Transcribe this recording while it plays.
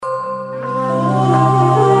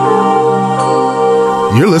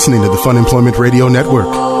You're listening to the Fun Employment Radio Network.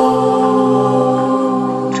 The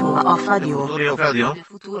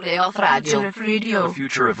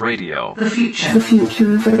future of radio. The future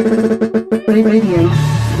of radio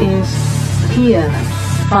is here.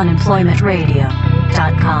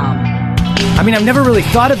 FunemploymentRadio.com. I mean, I've never really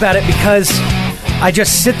thought about it because I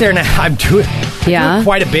just sit there and I'm doing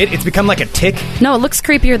quite a bit. It's become like a tick. No, it looks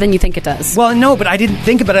creepier than you think it does. Well, no, but I didn't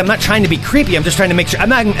think about it. I'm not trying to be creepy. I'm just trying to make sure. I'm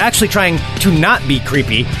not actually trying to not be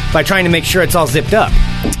creepy by trying to make sure it's all zipped up.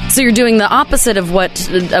 So you're doing the opposite of what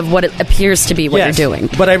it appears to be what you're doing.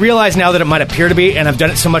 But I realize now that it might appear to be, and I've done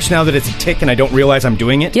it so much now that it's a tick and I don't realize I'm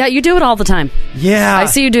doing it. Yeah, you do it all the time. Yeah. I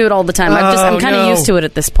see you do it all the time. I'm kind of used to it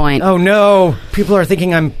at this point. Oh, no. People are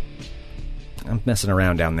thinking I'm messing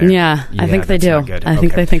around down there. Yeah, I think they do. I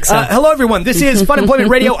think they think so. Hello, everyone. This is Fun Employment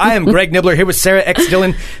Radio. I am Greg Nibbler here with Sarah X.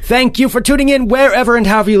 Dillon. Thank you for tuning in wherever and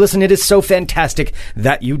however you listen. It is so fantastic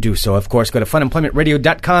that you do so. Of course, go to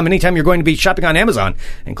funemploymentradio.com anytime you're going to be shopping on Amazon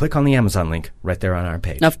and click on the Amazon link right there on our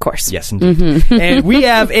page. Of course. Yes, indeed. And we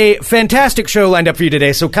have a fantastic show lined up for you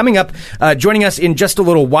today. So coming up, joining us in just a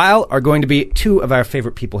little while are going to be two of our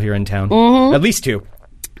favorite people here in town. At least two.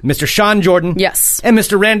 Mr. Sean Jordan. Yes. And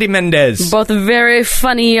Mr. Randy Mendez. Both very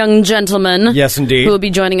funny young gentlemen. Yes, indeed. Who will be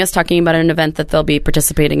joining us talking about an event that they'll be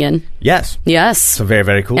participating in. Yes. Yes. So very,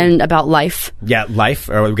 very cool. And about life. Yeah, life.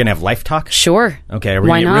 Are we going to have life talk? Sure. Okay, are we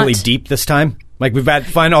going to get really deep this time? Like we've had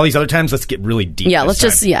fun all these other times, let's get really deep. Yeah, let's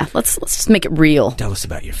just make it real. Tell us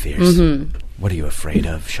about your fears. What are you afraid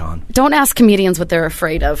of, Sean? Don't ask comedians what they're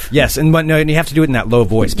afraid of. Yes, and you have to do it in that low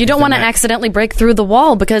voice. You don't want to accidentally break through the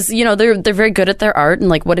wall because, they're very good at their art.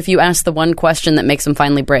 And, what if you ask the one question that makes them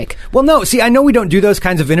finally break? Well, no. See, I know we don't do those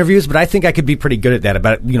kinds of interviews, but I think I could be pretty good at that,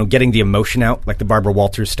 about, getting the emotion out, like the Barbara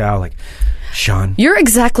Walters style. Like, Sean. You're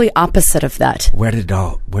exactly opposite of that. Where did it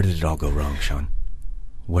all go wrong, Sean?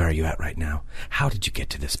 Where are you at right now? How did you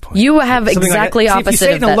get to this point? You have exactly opposite of that skill. See, if you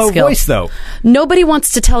say it in a low voice, though. Nobody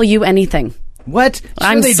wants to tell you anything. What? Sure,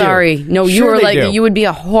 I'm sorry. Do. No, you would be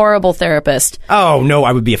a horrible therapist. Oh, no,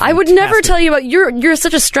 I would be a fantastic. I would never tell you about... You're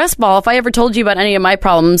such a stress ball. If I ever told you about any of my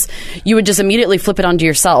problems, you would just immediately flip it onto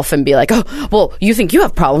yourself and be like, oh, well, you think you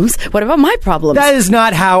have problems. What about my problems? That is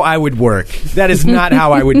not how I would work. That is not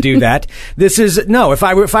how I would do that. If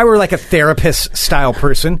I were like a therapist-style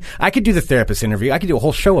person, I could do the therapist interview. I could do a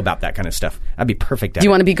whole show about that kind of stuff. I'd be perfect at it. Do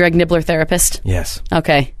you want to be Greg Nibbler therapist? Yes.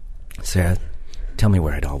 Okay. Sarah, tell me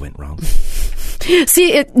where it all went wrong.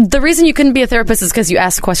 See, the reason you couldn't be a therapist is because you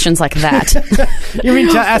ask questions like that. You mean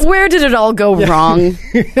to ask... Where did it all go wrong?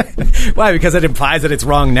 Why? Because it implies that it's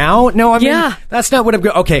wrong now? No, I mean, that's not what I'm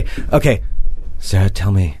going... Okay. Sarah,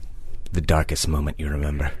 tell me the darkest moment you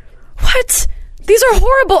remember. What? These are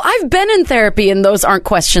horrible. I've been in therapy, and those aren't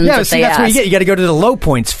questions that they ask. That's what you get. You got to go to the low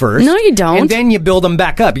points first. No, you don't. And then you build them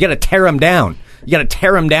back up. You got to tear them down. You got to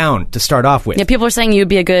tear them down to start off with. Yeah, people are saying you'd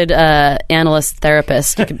be a good analyst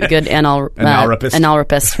therapist. You could be a good analrapist.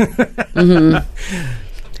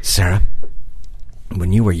 Sarah,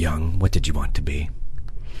 when you were young, what did you want to be?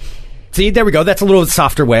 See, there we go. That's a little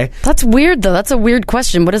softer way. That's weird, though. That's a weird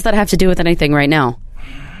question. What does that have to do with anything right now?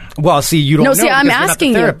 Well, see, you don't know. No, see, I'm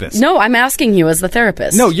asking you. No, I'm asking you as the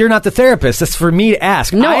therapist. No, you're not the therapist. That's for me to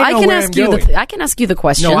ask. No, I can ask you. I can ask you the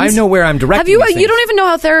questions. No, I know where I'm directing. Have you? You don't even know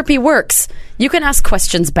how therapy works. You can ask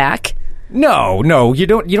questions back. No, you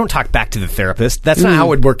don't. You don't talk back to the therapist. That's not how it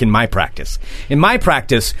would work in my practice. In my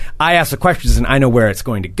practice, I ask the questions and I know where it's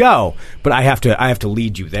going to go, but I have to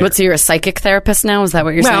lead you there. But so you're a psychic therapist now? Is that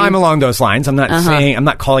what you're saying? No, I'm along those lines. I'm not saying. I'm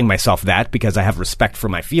not calling myself that because I have respect for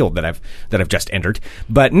my field that I've just entered.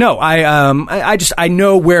 But no, I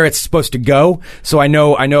know where it's supposed to go, so I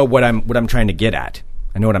know what I'm trying to get at.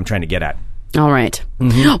 I know what I'm trying to get at. All right.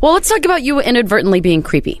 Well, let's talk about you inadvertently being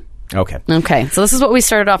creepy. Okay. So this is what we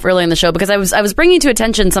started off early in the show because I was bringing to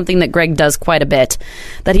attention something that Greg does quite a bit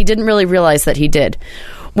that he didn't really realize that he did,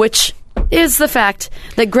 which is the fact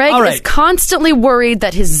that Greg is constantly worried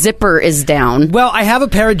that his zipper is down. Well, I have a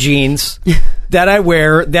pair of jeans that I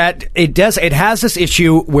wear that it has this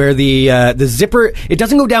issue where the zipper, it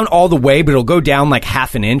doesn't go down all the way, but it'll go down like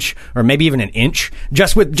half an inch or maybe even an inch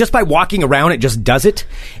just by walking around. It just does it.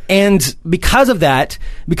 And because of that,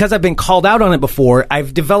 because I've been called out on it before,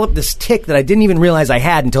 I've developed this tick that I didn't even realize I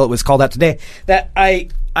had until it was called out today, that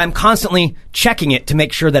I'm constantly checking it to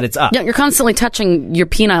make sure that it's up. Yeah, you're constantly touching your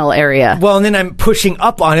penile area. Well, and then I'm pushing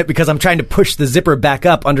up on it because I'm trying to push the zipper back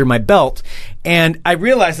up under my belt. And I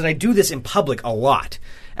realize that I do this in public a lot.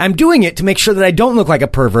 I'm doing it to make sure that I don't look like a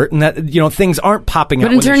pervert and that, things aren't popping out.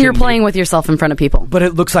 But in turn, you're playing with yourself in front of people. But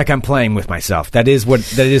it looks like I'm playing with myself. That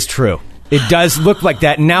is true. It does look like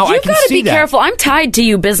that. Now I can see that. You've got to be careful. I'm tied to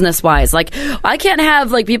you business-wise. Like, I can't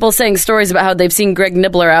have like people saying stories about how they've seen Greg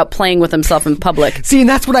Nibbler out playing with himself in public. See, and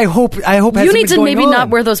that's what I hope. You need to maybe not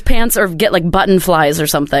wear those pants or get like button flies or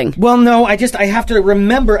something. Well, no, I have to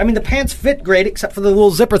remember. I mean, the pants fit great except for the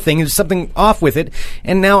little zipper thing. There's something off with it.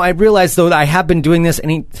 And now I realize though that I have been doing this,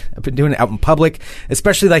 and I've been doing it out in public,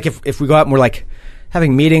 especially like if we go out and we're like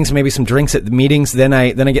having meetings, maybe some drinks at the meetings, then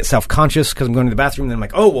I get self-conscious because I'm going to the bathroom, and then I'm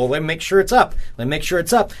like, oh, well, let me make sure it's up.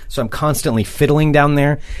 So I'm constantly fiddling down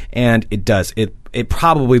there, and it does. It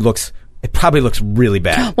probably looks really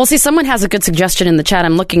bad. Well, see, someone has a good suggestion in the chat.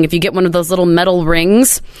 I'm looking. If you get one of those little metal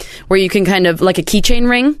rings where you can kind of, like a keychain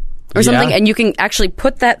ring or something, and you can actually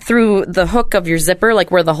put that through the hook of your zipper,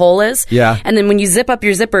 like where the hole is. Yeah. And then when you zip up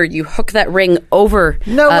your zipper, you hook that ring over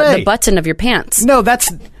the button of your pants. No, that's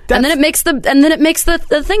and then it makes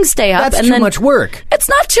the thing stay up. That's too much work. It's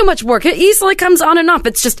not too much work. It easily comes on and off.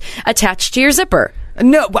 It's just attached to your zipper.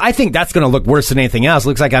 No, but I think that's going to look worse than anything else. It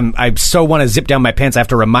looks like I so want to zip down my pants, I have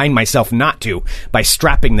to remind myself not to by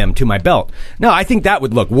strapping them to my belt. No, I think that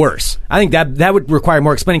would look worse. I think that would require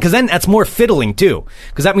more explaining, because then that's more fiddling too.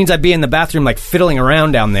 Because that means I'd be in the bathroom like fiddling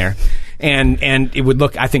around down there. And it would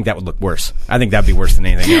look, I think that would look worse. I think that'd be worse than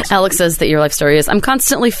anything else. Alex says that your life story is, I'm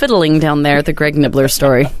constantly fiddling down there, the Greg Nibbler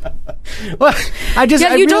story. Well, I don't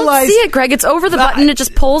see it, Greg. It's over the button. It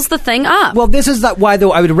just pulls the thing up. Well, this is why,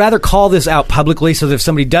 though, I would rather call this out publicly, so that if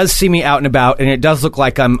somebody does see me out and about, and it does look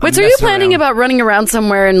like I'm Wait, so are you planning about running around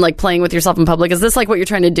somewhere and like playing with yourself in public? Is this like what you're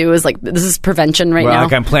trying to do? Is like, this is prevention now?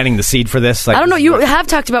 Like I'm planting the seed for this. Like, I don't know. You have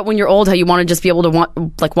talked about when you're old how you want to just be able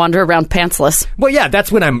to wander around pantsless. Well, yeah,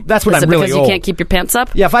 that's when I'm really old. Because you can't keep your pants up?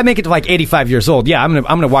 Yeah, if I make it to like 85 years old, yeah, I'm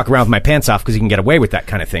gonna walk around with my pants off, because you can get away with that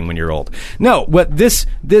kind of thing when you're old. No, but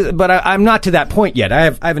but I'm not to that point yet. I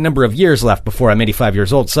have a number of years left before I'm 85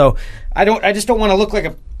 years old, so I just don't want to look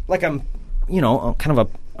like I'm kind of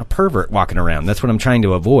a pervert walking around. That's what I'm trying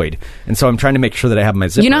to avoid, and so I'm trying to make sure that I have my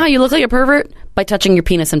zipper. You know how you look like a pervert? By touching your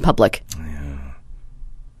penis in public.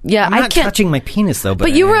 Yeah, I'm not touching my penis, though.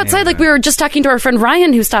 But you were outside, like we were just talking to our friend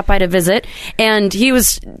Ryan, who stopped by to visit, and he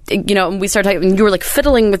was, we started talking, and you were like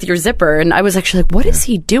fiddling with your zipper, and I was actually like, what is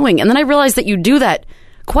he doing? And then I realized that you do that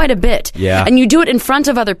quite a bit. Yeah. And you do it in front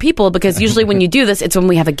of other people, because usually when you do this, it's when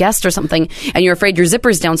we have a guest or something, and you're afraid your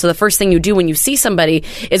zipper's down, so the first thing you do when you see somebody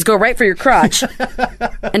is go right for your crotch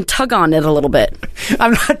and tug on it a little bit.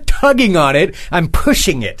 I'm not tugging on it. I'm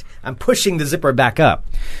pushing it. I'm pushing the zipper back up.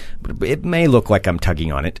 It may look like I'm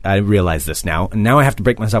tugging on it. I realize this now, and now I have to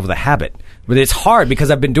break myself of the habit. But it's hard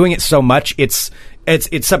because I've been doing it so much. It's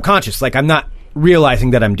subconscious. Like, I'm not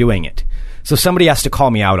realizing that I'm doing it. So somebody has to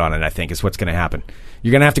call me out on it, I think, is what's going to happen.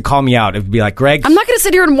 You're going to have to call me out. It'd be like, Greg, I'm not going to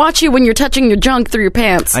sit here and watch you when you're touching your junk through your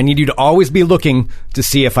pants. I need you to always be looking to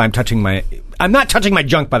see if I'm touching I'm not touching my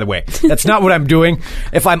junk, by the way. That's not what I'm doing.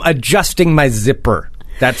 If I'm adjusting my zipper,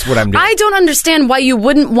 that's what I'm doing. I don't understand why you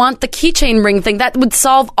wouldn't want the keychain ring thing. That would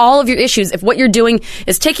solve all of your issues. If what you're doing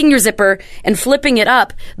is taking your zipper and flipping it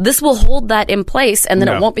up, this will hold that in place, and then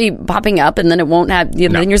it won't be popping up, and then it won't have.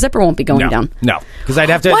 Then your zipper won't be going down. No, because I'd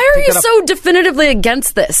have to. Why are you so definitively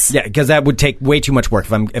against this? Yeah, because that would take way too much work.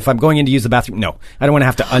 If I'm going in to use the bathroom, no, I don't want to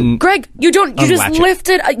have to Greg, you don't. You just lift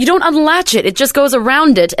it. You don't unlatch it. It just goes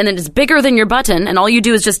around it, and then it's bigger than your button, and all you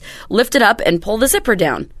do is just lift it up and pull the zipper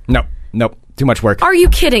down. Nope. Too much work. Are you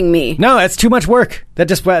kidding me? No, that's too much work. That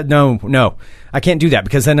just no. I can't do that,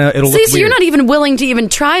 because then it'll look weird. So you're not even willing to even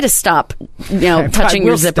try to stop, touching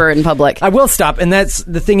your zipper in public. I will stop, and that's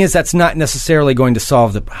the thing is that's not necessarily going to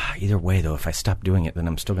solve the. Either way, though, if I stop doing it, then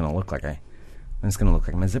I'm still going to look like it's going to look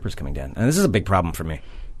like my zipper's coming down, and this is a big problem for me.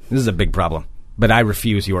 This is a big problem, but I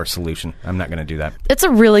refuse your solution. I'm not going to do that. It's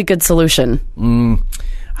a really good solution.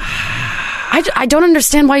 I don't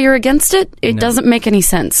understand why you're against it. It doesn't make any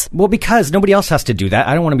sense. Well, because nobody else has to do that.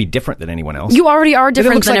 I don't want to be different than anyone else. You already are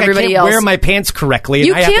different than everybody else. I can't wear my pants correctly.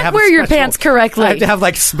 You can't wear your pants correctly. I have to have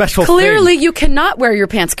like special Clearly, you cannot wear your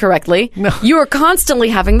pants correctly. No. You are constantly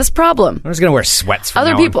having this problem. I'm just going to wear sweats from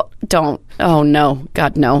Other people don't. Oh, no.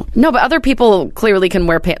 God, no. No, but other people clearly can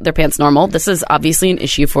wear their pants normal. This is obviously an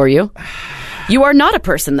issue for you. You are not a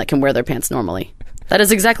person that can wear their pants normally. That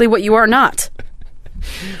is exactly what you are not.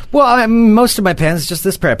 Well, most of my pants is just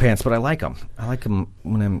this pair of pants, but I like them. I like them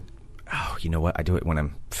when I'm. Oh, you know what? I do it when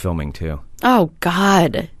I'm filming too. Oh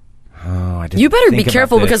God. Oh, I didn't. You better be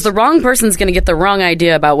careful, because the wrong person's going to get the wrong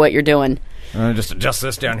idea about what you're doing. Just adjust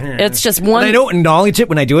this down here. It's just one. And I don't acknowledge it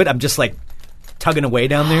when I do it. I'm just like tugging away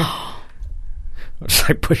down there. I'm just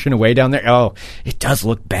like pushing away down there. Oh, it does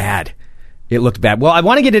look bad. It looked bad. Well, I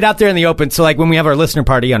want to get it out there in the open. So, like when we have our listener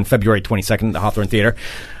party on February 22nd at the Hawthorne Theater.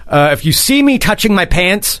 If you see me touching my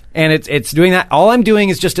pants and it's doing that, all I'm doing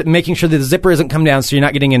is just making sure that the zipper isn't come down so you're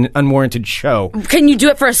not getting an unwarranted show. Can you do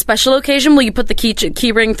it for a special occasion? Will you put the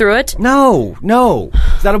key ring through it? No.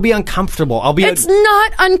 That'll be uncomfortable. It's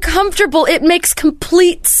not uncomfortable. It makes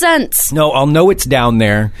complete sense. No, I'll know it's down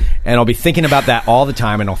there, and I'll be thinking about that all the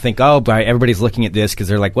time, and I'll think, everybody's looking at this because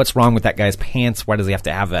they're like, what's wrong with that guy's pants? Why does he have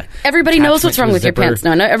to have a... Everybody knows what's wrong with your pants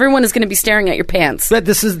now. No, everyone is going to be staring at your pants. But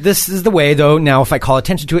this is the way, though. Now, if I call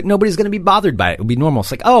attention to it, nobody's going to be bothered by it. It'll be normal.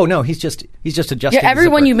 It's like, oh, no, he's just adjusting. Yeah,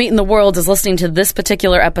 everyone you meet in the world is listening to this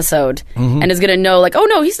particular episode and is going to know, like, oh,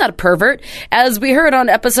 no, he's not a pervert. As we heard on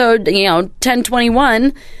episode,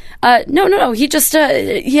 1021... No. He just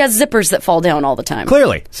he has zippers that fall down all the time.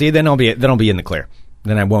 Clearly, see, then I'll be in the clear.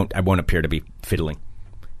 Then I won't appear to be fiddling.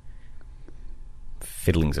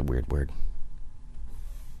 Fiddling's a weird word.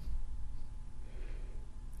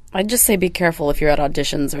 I'd just say be careful if you're at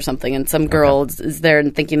auditions or something, and some girl is there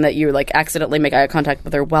and thinking that you like accidentally make eye contact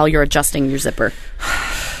with her while you're adjusting your zipper.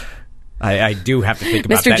 I do have to think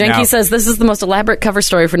about Mr. that now. Jenke says this is the most elaborate cover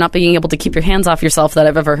story for not being able to keep your hands off yourself that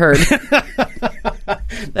I've ever heard.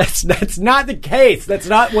 That's not the case. That's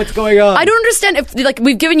not what's going on. I don't understand if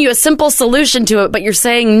we've given you a simple solution to it, but you're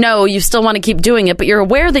saying no, you still want to keep doing it, but you're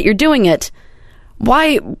aware that you're doing it.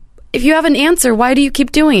 Why? If you have an answer, why do you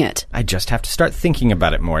keep doing it? I just have to start thinking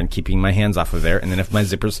about it more and keeping my hands off of there. And then if my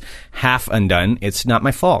zipper's half undone, it's not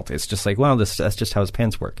my fault. It's just like, well, that's just how his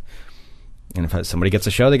pants work. And if somebody gets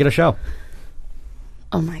a show, they get a show.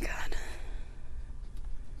 Oh, my God.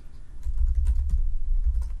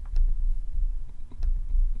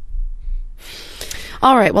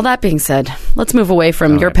 All right. Well, that being said, let's move away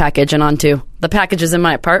from your package and onto the packages in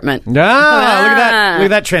my apartment. Look at that! Look at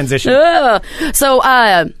that transition.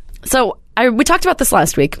 So we talked about this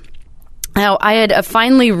last week. How I had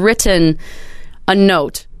finally written a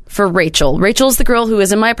note for Rachel. Rachel's the girl who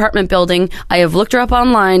is in my apartment building. I have looked her up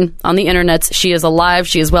online on the internet. She is alive.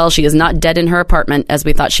 She is well. She is not dead in her apartment as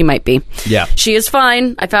we thought she might be. Yeah. She is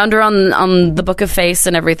fine. I found her on the Book of Face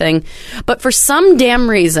and everything. But for some damn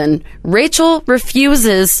reason, Rachel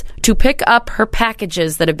refuses to pick up her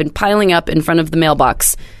packages that have been piling up in front of the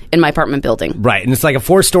mailbox in my apartment building. Right. And it's like a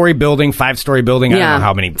 4-story building, 5-story building. I don't know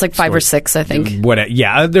how many. It's like 5 or 6, I think.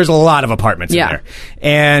 There's a lot of apartments in there.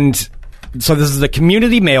 And so this is the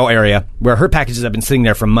community mail area where her packages have been sitting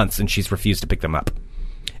there for months and she's refused to pick them up.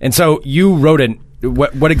 And so you wrote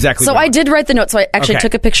what exactly? So I did write the note. So I actually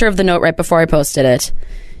took a picture of the note right before I posted it.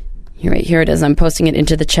 Here it is. I'm posting it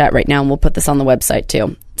into the chat right now, and we'll put this on the website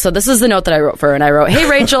too. So this is the note that I wrote for her, and I wrote, "Hey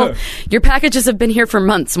Rachel, your packages have been here for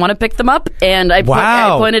months. Want to pick them up?" And I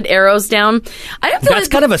pointed arrows down. That's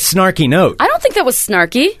kind of a snarky note. I don't think that was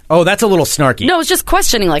snarky. Oh, that's a little snarky. No, it's just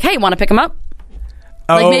questioning, like, "Hey, want to pick them up?"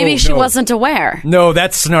 Like maybe she wasn't aware. No,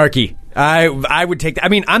 that's snarky. I would take that. I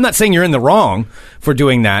mean, I'm not saying you're in the wrong for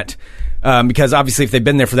doing that, because obviously if they've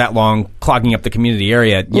been there for that long, clogging up the community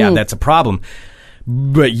area, that's a problem.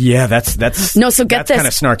 But yeah, that's no. So get this, kind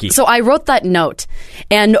of snarky. So I wrote that note,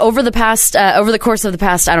 and over the course of the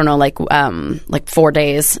past, I don't know, like 4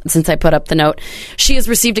 days since I put up the note, she has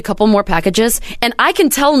received a couple more packages, and I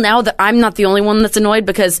can tell now that I'm not the only one that's annoyed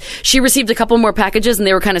because she received a couple more packages, and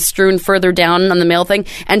they were kind of strewn further down on the mail thing,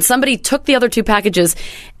 and somebody took the other 2 packages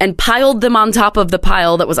and piled them on top of the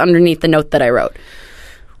pile that was underneath the note that I wrote.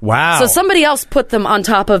 Wow. So somebody else put them on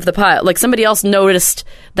top of the pile. Like somebody else noticed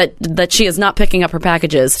that she is not picking up her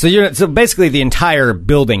packages. So basically the entire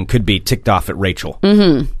building could be ticked off at Rachel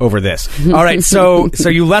over this. All right, so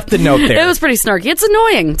you left the note there. It was pretty snarky. It's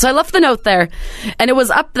annoying. So I left the note there, and it was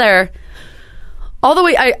up there all the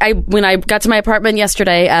way. When I got to my apartment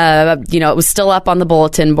yesterday, it was still up on the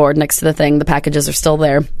bulletin board next to the thing. The packages are still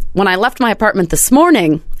there. When I left my apartment this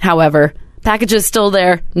morning, however, packages still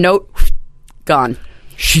there. Note gone.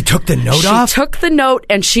 She took the note off? She took the note,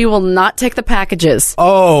 and she will not take the packages.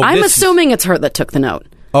 Oh, I'm assuming it's her that took the note.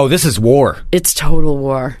 Oh, this is war. It's total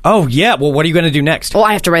war. Oh, yeah. Well, what are you going to do next? Well,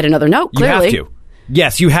 I have to write another note, clearly. You have to.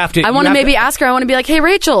 Yes, you have to. I want to maybe ask her. I want to be like, "Hey,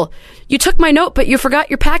 Rachel, you took my note, but you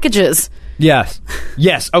forgot your packages." Yes.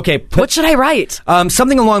 Okay. What should I write?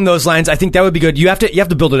 Something along those lines. I think that would be good. You have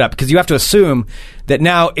to build it up because you have to assume that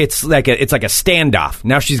now it's like a standoff.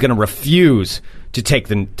 Now she's going to refuse to take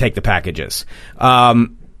the packages.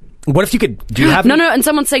 What if you could? Do you have no? And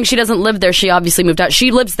someone's saying she doesn't live there. She obviously moved out.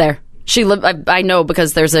 She lives there. I know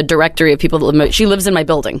because there's a directory of people that live. She lives in my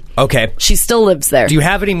building. Okay. She still lives there. Do you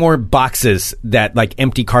have any more boxes like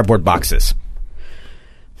empty cardboard boxes?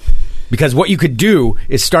 Because what you could do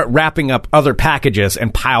is start wrapping up other packages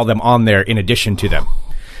and pile them on there in addition to them.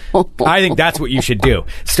 I think that's what you should do.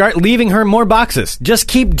 Start leaving her more boxes. Just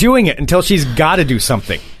keep doing it until she's got to do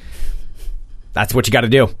something. That's what you got to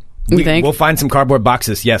do. You think? We'll find some cardboard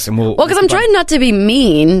boxes, yes, and we'll... Well, because I'm trying not to be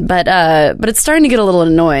mean, but it's starting to get a little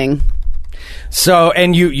annoying. So,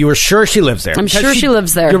 and you were sure she lives there? I'm sure she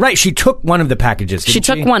lives there. You're right, she took one of the packages, didn't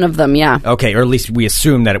she? She took one of them, yeah. Okay, or at least we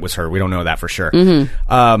assume that it was her. We don't know that for sure.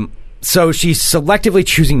 So she's selectively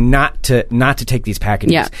choosing not to take these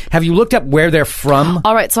packages. Yeah. Have you looked up where they're from?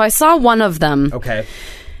 All right, so I saw one of them. Okay.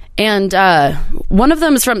 And one of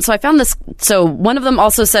them is from, so I found this, so one of them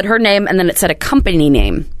also said her name, and then it said a company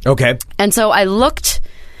name. Okay. And so I looked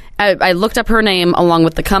up her name along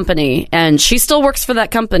with the company, and she still works for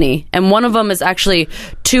that company. And one of them is actually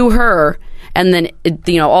to her, and then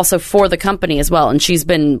also for the company as well. And she's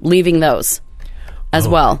been leaving those as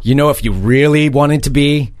well. You know, if you really wanted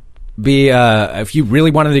to if you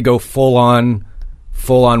really wanted to go full on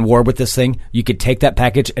war with this thing, you could take that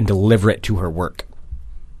package and deliver it to her work.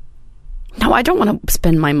 No, I don't want to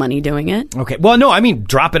spend my money doing it. Okay. Well, no, I mean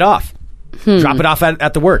drop it off. Drop it off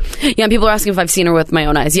at the work. Yeah, and people are asking if I've seen her with my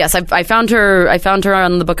own eyes. Yes, I found her. I found her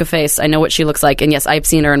on the Book of Face. I know what she looks like, and yes, I've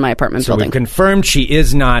seen her in my apartment so building. We've confirmed she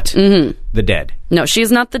is not the dead. No, she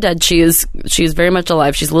is not the dead. She is very much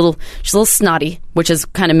alive. She's a little snotty, which is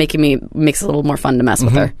kind of makes it a little more fun to mess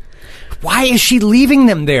with her. Why is she leaving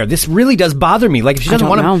them there? This really does bother me. Like, if she doesn't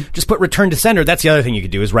want know. to, just put return to sender. That's the other thing you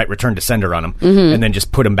could do is write return to sender on them, and then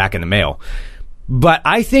just put them back in the mail. But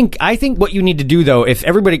I think what you need to do, though, if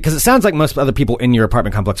everybody, because it sounds like most other people in your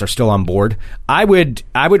apartment complex are still on board, I would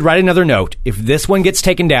write another note. If this one gets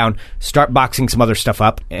taken down, start boxing some other stuff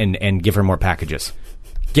up and give her more packages.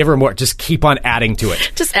 Give her more. Just keep on adding to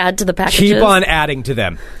it. Just add to the packages. Keep on adding to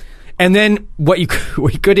them. And then what you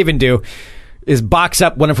could even do is box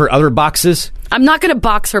up one of her other boxes. I'm not going to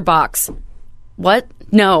box her box. What?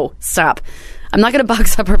 No, stop. I'm not going to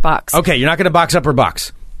box up her box. Okay, you're not going to box up her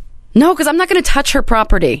box. No, because I'm not going to touch her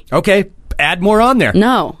property. Okay, add more on there.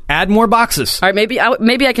 No. Add more boxes. All right,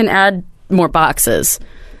 maybe I can add more boxes.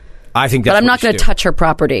 I think that's But I'm not going to touch her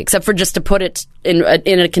property, except for just to put it in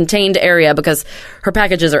a contained area, because her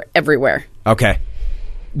packages are everywhere. Okay.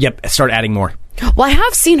 Yep, start adding more. Well, I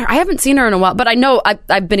have seen her. I haven't seen her in a while, but I know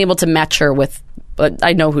I've been able to match her with, but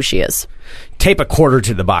I know who she is. Tape a quarter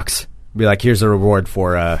to the box. Be like, here's a reward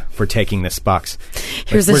for taking this box.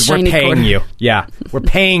 Here's a shiny We're paying quarter. you. Yeah, we're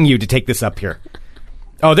paying you to take this up here.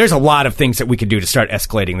 Oh, there's a lot of things that we could do to start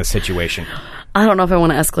escalating the situation. I don't know if I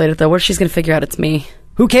want to escalate it, though. What if she's going to figure out it's me?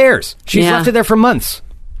 Who cares? She's left it there for months.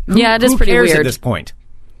 Yeah, it is pretty weird. Who cares weird at this point?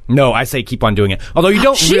 No, I say keep on doing it. Although you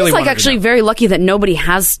don't She's really want actually very lucky that nobody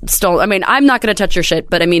has stolen. I mean, I'm not going to touch your shit,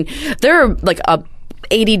 but I mean, there are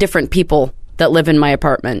 80 different people that live in my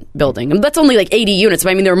apartment building. And that's only 80 units. But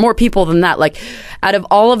I mean, there are more people than that. Out of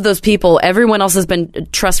all of those people, everyone else has been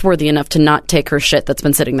trustworthy enough to not take her shit that's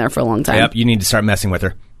been sitting there for a long time. Yep, you need to start messing with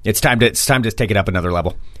her. It's time to take it up another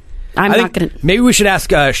level. I'm not going to. Maybe we should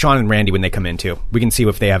ask Sean and Randy when they come in too. We can see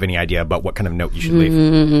if they have any idea about what kind of note you should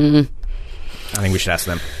leave. I think we should ask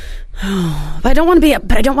them. But I don't want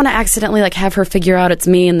to accidentally have her figure out it's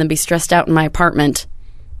me and then be stressed out in my apartment.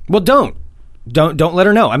 Well, don't let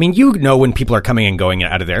her know. I mean, you know when people are coming and going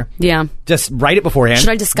out of there. Yeah. Just write it beforehand. Should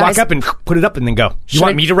I disguise? Walk up and put it up and then go. You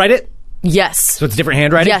want me to write it? Yes. So it's different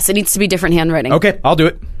handwriting? Yes, it needs to be different handwriting. Okay, I'll do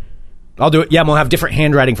it. Yeah, and we'll have different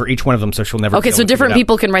handwriting for each one of them, so she'll never. Okay, so different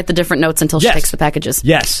people can write the different notes until she Yes. takes the packages.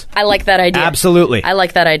 Yes. I like that idea. Absolutely. I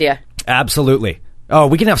like that idea. Absolutely. Oh,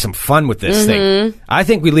 we can have some fun with this thing. I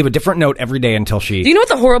think we leave a different note every day until she... Do you know what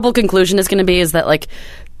the horrible conclusion is going to be? Is that,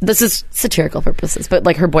 this is satirical purposes,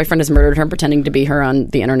 but, her boyfriend has murdered her pretending to be her on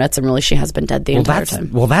the internets, and really she has been dead the entire time.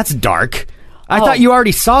 Well, that's dark. I thought you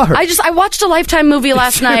already saw her. I watched a Lifetime movie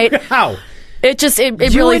last night. How? It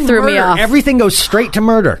really threw me off. Everything goes straight to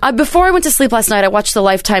murder. Before I went to sleep last night, I watched the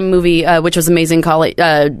Lifetime movie, which was amazing,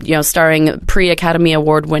 starring pre-Academy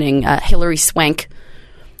Award-winning Hilary Swank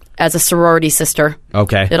as a sorority sister.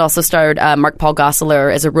 Okay. It also starred Mark Paul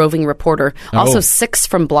Gosselaar as a roving reporter. Also, Six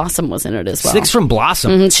from Blossom was in it as well. Six from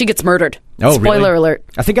Blossom? Mm-hmm. She gets murdered. Oh, Spoiler alert.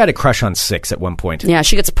 I think I had a crush on Six at one point. Yeah,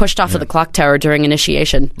 she gets pushed off of the clock tower during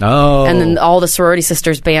initiation. Oh. And then all the sorority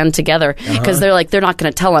sisters band together because they're not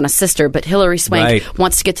going to tell on a sister, but Hilary Swank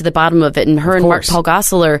wants to get to the bottom of it, and her and Mark Paul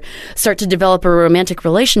Gosselaar start to develop a romantic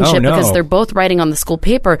relationship because they're both writing on the school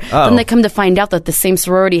paper. Then they come to find out that the same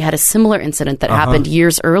sorority had a similar incident that happened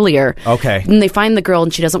years earlier. Okay. And they find the girl,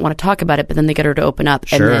 and she doesn't want to talk about it, but then they get her to open up,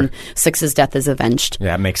 and then Six's death is avenged. Yeah,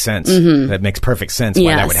 that makes sense. That makes perfect sense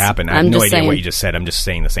why that would happen. I have no idea what you just said. I'm just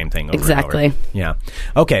saying the same thing over and over. Yeah.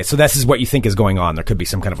 Okay, so this is what you think is going on. There could be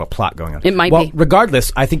some kind of a plot going on. It might be.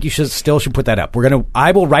 Regardless, I think you should put that up.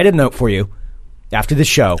 I will write a note for you after the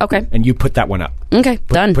show. Okay. And you put that one up. Okay,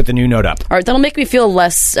 done. Put the new note up. All right, that'll make me feel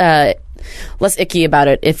less less icky about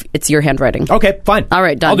it if it's your handwriting. Okay, fine. All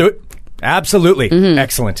right, done. I'll do it. Absolutely.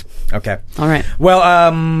 Excellent. Okay. All right. Well,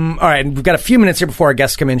 all right. We've got a few minutes here before our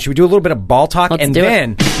guests come in. Should we do a little bit of ball talk? Let's and do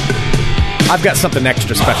then I've got something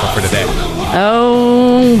extra special for today.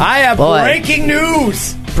 Oh, I have boy. breaking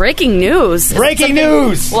news. Breaking news. Breaking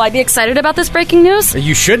news. Will I be excited about this breaking news?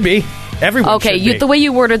 You should be. Everyone Okay, should be. the way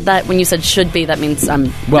you worded that when you said should be, that means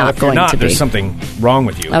I'm Well, not if you're going not, to be. there's something wrong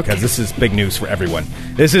with you Okay. because this is big news for everyone.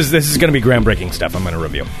 This is going to be groundbreaking stuff I'm going to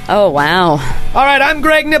review. Oh, wow. All right, I'm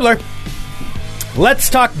Greg Nibbler. Let's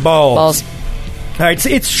talk balls. All right,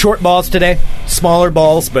 it's short balls today. Smaller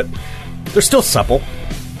balls, but they're still supple.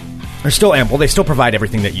 They're still ample. They still provide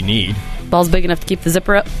everything that you need. Balls big enough to keep the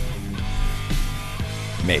zipper up?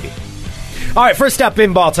 Maybe. All right, first up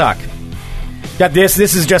in ball talk. Got this.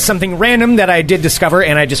 This is just something random that I did discover,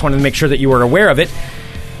 and I just wanted to make sure that you were aware of it.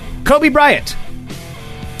 Kobe Bryant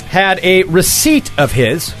had a receipt of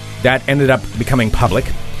his that ended up becoming public,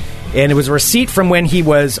 and it was a receipt from when he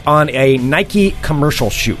was on a Nike commercial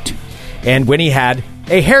shoot and when he had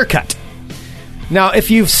a haircut. Now, if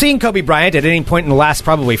you've seen Kobe Bryant at any point in the last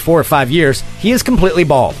probably 4 or 5 years, he is completely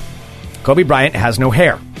bald. Kobe Bryant has no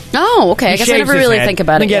hair. Oh, okay. I guess I never really think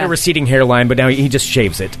about it. He had a receding hairline, but now he just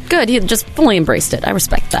shaves it. Good. He just fully embraced it. I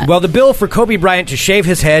respect that. Well, the bill for Kobe Bryant to shave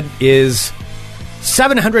his head is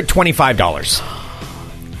 $725.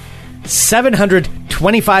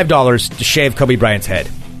 $725 to shave Kobe Bryant's head.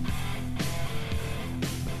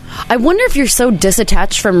 I wonder if you're so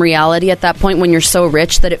disattached from reality at that point when you're so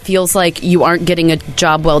rich that it feels like you aren't getting a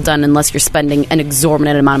job well done unless you're spending an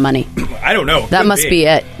exorbitant amount of money. I don't know. That must be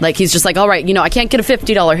it. Like, he's just like, all right, I can't get a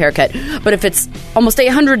 $50 haircut, but if it's almost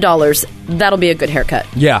 $800, that'll be a good haircut.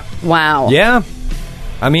 Yeah. Wow. Yeah.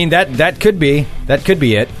 I mean, that could be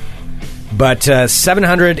it. But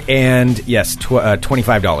 $700 and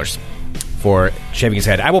 $25 for shaving his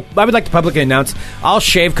head. I would like to publicly announce I'll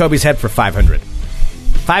shave Kobe's head for $500.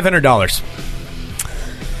 $500.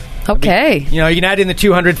 Okay. You can add in the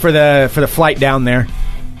 $200 for the flight down there.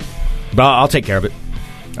 But I'll take care of it.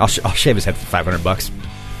 I'll shave his head for $500.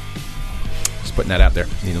 Just putting that out there.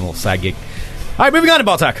 Need a little side gig. All right, moving on to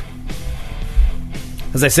ball talk.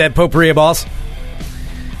 As I said, potpourri of balls.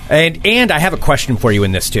 And I have a question for you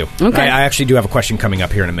in this, too. Okay. I actually do have a question coming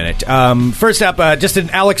up here in a minute. First up, just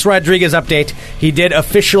an Alex Rodriguez update. He did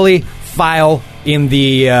officially file in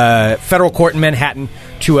the federal court in Manhattan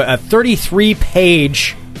to a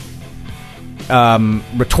 33-page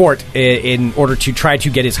retort in order to try to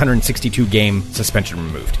get his 162-game suspension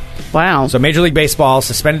removed. Wow. So Major League Baseball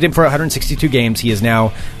suspended him for 162 games. He is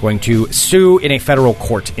now going to sue in a federal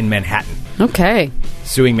court in Manhattan. Okay.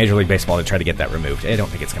 Suing Major League Baseball to try to get that removed. I don't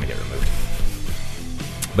think it's going to get removed.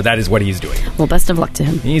 But that is what he's doing. Well, best of luck to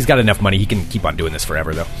him. He's got enough money. He can keep on doing this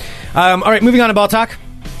forever, though. All right, moving on to ball talk.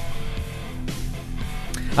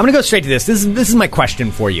 I'm going to go straight to this. This is my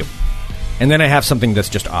question for you. And then I have something that's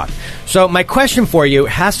just odd. So my question for you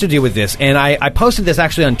has to do with this. And I posted this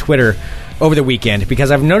actually on Twitter over the weekend because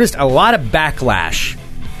I've noticed a lot of backlash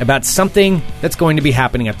about something that's going to be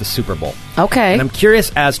happening at the Super Bowl. Okay. And I'm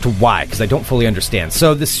curious as to why, because I don't fully understand.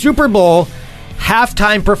 So the Super Bowl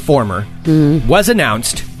halftime performer was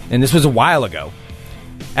announced, and this was a while ago,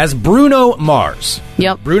 as Bruno Mars.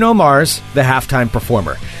 Yep. Bruno Mars, the halftime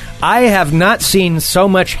performer. I have not seen so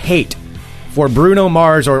much hate for Bruno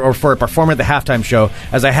Mars or for a performer at the halftime show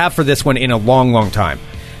as I have for this one in a long, long time.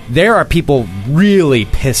 There are people really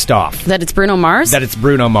pissed off. That it's Bruno Mars? That it's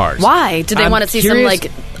Bruno Mars. Why? Do they want to see curious.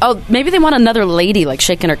 maybe they want another lady, like,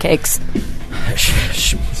 shaking her cakes.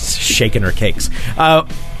 Shaking her cakes.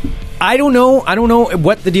 I don't know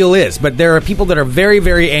what the deal is, but there are people that are very,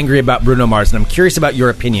 very angry about Bruno Mars, and I'm curious about your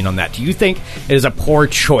opinion on that. Do you think it is a poor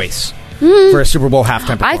choice for a Super Bowl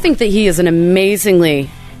halftime performer? I think that he is an amazingly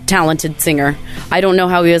talented singer. I don't know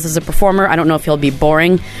how he is as a performer. I don't know if he'll be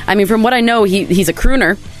boring. I mean, from what I know, he's a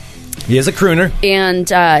crooner. He is a crooner.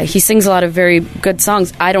 And he sings a lot of very good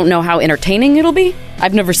songs. I don't know how entertaining it'll be.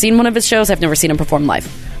 I've never seen one of his shows. I've never seen him perform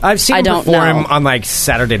live. I've seen him perform on, like,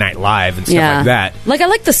 Saturday Night Live and stuff like that. Like,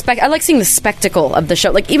 I like seeing the spectacle of the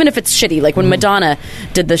show. Like, even if it's shitty, like when Madonna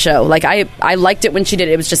did the show. Like, I liked it when she did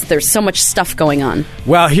it. It was just, there's so much stuff going on.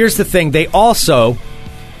 Well, here's the thing. They also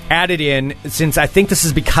added in, since I think this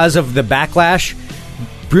is because of the backlash,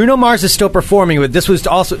 Bruno Mars is still performing, but this was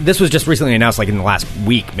just recently announced, like in the last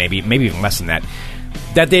week, maybe even less than that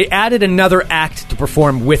they added another act to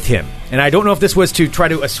perform with him. And I don't know if this was to try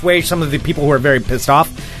to assuage some of the people who are very pissed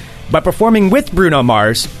off, but performing with Bruno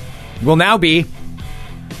Mars will now be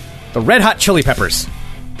the Red Hot Chili Peppers.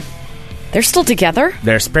 They're still together?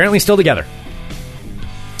 They're apparently still together.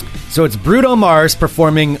 So it's Bruno Mars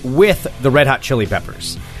performing with the Red Hot Chili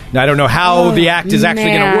Peppers. Now, I don't know how the act is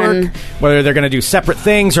actually going to work, whether they're going to do separate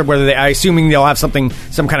things or whether I'm assuming they'll have some kind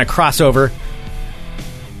of crossover.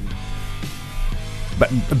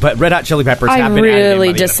 But Red Hot Chili Peppers have been added in. I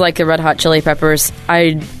really dislike the Red Hot Chili Peppers.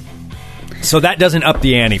 So that doesn't up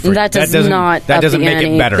the ante for you. That doesn't make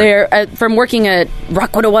it better. They're from working at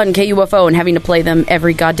Rock 101 KUFO and having to play them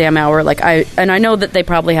every goddamn hour. I know that they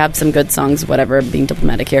probably have some good songs, whatever, being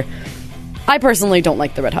diplomatic here. I personally don't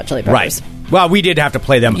like the Red Hot Chili Peppers. Right. Well, we did have to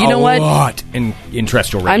play them a lot in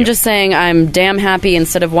terrestrial radio. I'm just saying I'm damn happy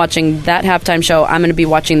instead of watching that halftime show, I'm going to be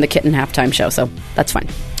watching the Kitten halftime show, so that's fine.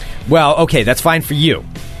 Well, okay, that's fine for you.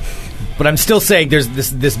 But I'm still saying there's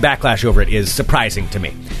this backlash over it is surprising to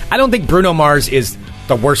me. I don't think Bruno Mars is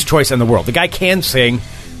the worst choice in the world. The guy can sing.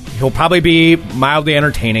 He'll probably be mildly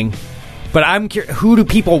entertaining. But I'm curious, who do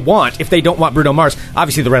people want if they don't want Bruno Mars?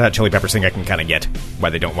 Obviously, the Red Hot Chili Peppers thing I can kind of get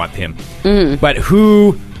why they don't want him. But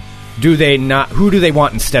who do they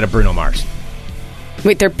want instead of Bruno Mars?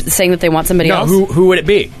 Wait, they're saying that they want somebody else? No, who would it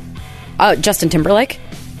be? Justin Timberlake?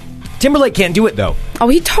 Timberlake can't do it, though. Oh,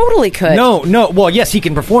 he totally could. No. Well, yes, he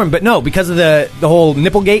can perform, but no, because of the whole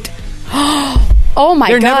Nipplegate. Oh,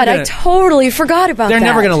 my God. I totally forgot about that. They're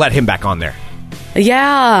never going to let him back on there.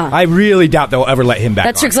 Yeah. I really doubt they'll ever let him back on.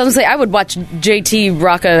 That's true, because I was going to say, I would watch JT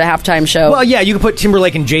rock a halftime show. Well, yeah, you could put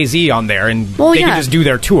Timberlake and Jay-Z on there, and they could just do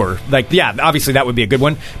their tour. Obviously that would be a good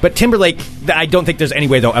one. But Timberlake, I don't think there's any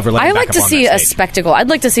way they'll ever let him back on that stage. I like to see a spectacle. I'd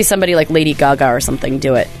like to see somebody like Lady Gaga or something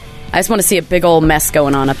do it. I just want to see a big old mess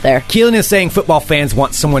going on up there. Keelan is saying football fans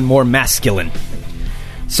want someone more masculine.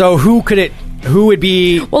 So who would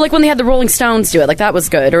be... Well, like when they had the Rolling Stones do it. Like, that was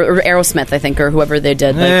good. Or Aerosmith, I think, or whoever they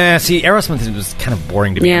did. See, Aerosmith was kind of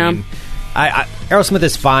boring to me. Yeah. I mean, Aerosmith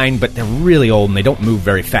is fine, but they're really old and they don't move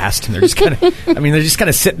very fast. And they're just kind of... they just kind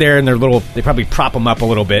of sit there and they probably prop them up a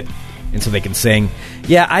little bit and so they can sing.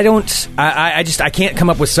 Yeah, I can't come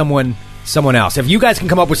up with someone else. If you guys can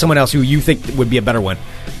come up with someone else who you think would be a better one,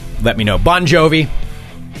 let me know. Bon Jovi.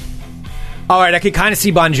 All right, I could kind of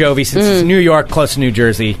see Bon Jovi since it's New York, close to New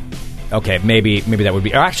Jersey. Okay, maybe that would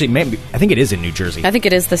be... Or actually, maybe I think it is in New Jersey. I think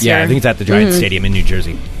it is this year. Yeah, I think it's at the Giant Stadium in New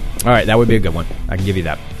Jersey. All right, that would be a good one. I can give you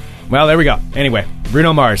that. Well, there we go. Anyway,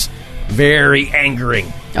 Bruno Mars. Very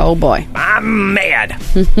angering. Oh, boy. I'm mad.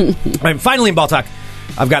 And finally, in Ball Talk,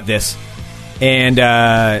 I've got this. And,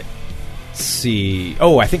 let's see.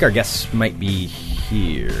 Oh, I think our guests might be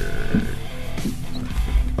here.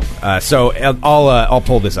 So I'll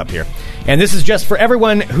pull this up here. And this is just for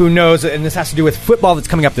everyone who knows, and this has to do with football that's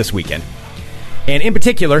coming up this weekend. And in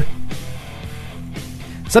particular,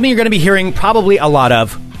 something you're going to be hearing probably a lot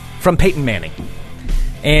of from Peyton Manning.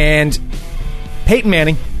 And Peyton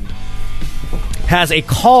Manning has a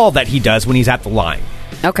call that he does when he's at the line.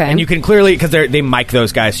 Okay. And you can clearly, because they mic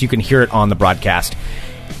those guys, so you can hear it on the broadcast.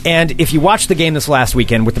 And if you watched the game this last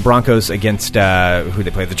weekend with the Broncos against who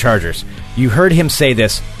they played, the Chargers, you heard him say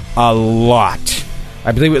this a lot.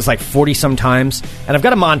 I believe it was like 40-some times. And I've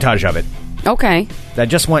got a montage of it. Okay. That I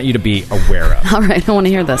just want you to be aware of. All right, I want to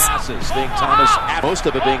hear this. Being Thomas, most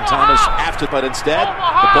of it being Thomas after, but instead,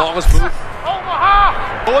 the ball is moved.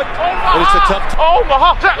 Omaha! But it's a tough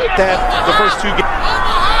Omaha! That the first two games.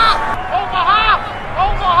 Omaha!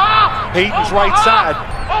 Peyton's right side.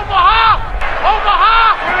 Omaha!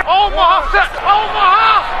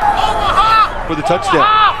 For the touchdown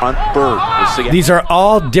on Bird. These are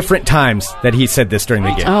all different times that he said this during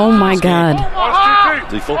the game. Oh, my God.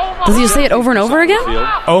 Does he say it over and over again?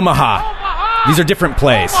 Omaha. These are different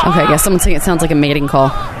plays. Okay, I guess someone's saying it sounds like a mating call.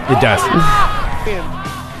 It does.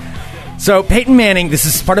 So Peyton Manning, this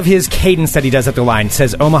is part of his cadence that he does at the line,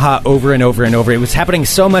 says Omaha over and over and over. It was happening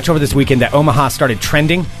so much over this weekend that Omaha started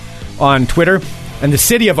trending on Twitter. And the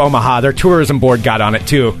city of Omaha, their tourism board got on it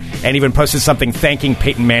too, and even posted something thanking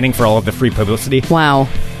Peyton Manning for all of the free publicity. Wow.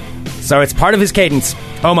 So it's part of his cadence,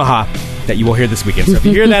 Omaha, that you will hear this weekend. So if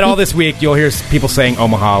you hear that all this week, you'll hear people saying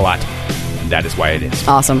Omaha a lot. And that is why it is.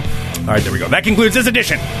 Awesome. All right, there we go. That concludes this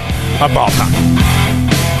edition of Ball Talk.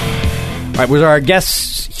 All right, was our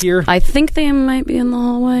guests here? I think they might be in the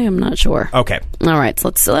hallway. I'm not sure. Okay. All right, so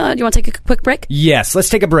let's. Do you want to take a quick break? Yes, let's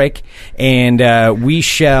take a break, and we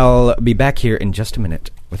shall be back here in just a minute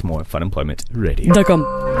with more Fun Employment Radio.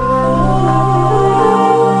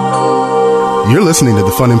 You're listening to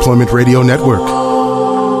the Fun Employment Radio Network.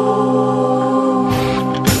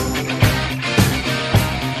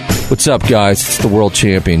 What's up, guys? It's the world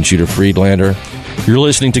champion, Judah Friedlander. You're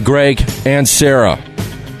listening to Greg and Sarah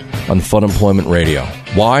on Fun Employment Radio.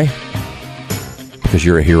 Why? Because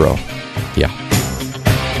you're a hero. Yeah.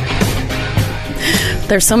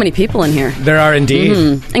 There's so many people in here. There are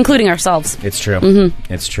indeed. Including ourselves. It's true.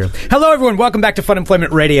 It's true. Hello, everyone. Welcome back to Fun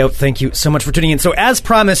Employment Radio. Thank you so much for tuning in. So, as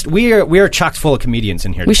promised, we are chock full of comedians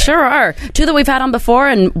in here We today. sure are. 2 that we've had on before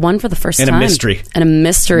and 1 for the first time. And a mystery.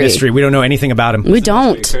 Mystery. We don't know anything about him. We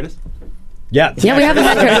don't. Yeah. Yeah, we haven't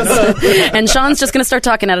had Curtis. And Sean's just going to start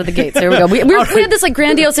talking out of the gates. There we go. We had this like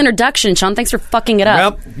grandiose introduction. Sean, thanks for fucking it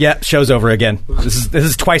up. Well, yeah, show's over again. This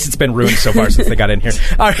is twice it's been ruined so far since they got in here.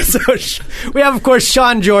 All right, so we have, of course,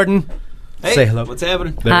 Sean Jordan. Hey, say hello. What's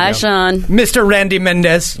happening? Hi, Sean. Mr. Randy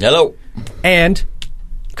Mendez. Hello. And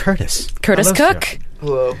Curtis. Curtis Hello, Cook. sir.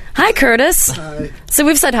 Hello. Hi, Curtis. Hi. So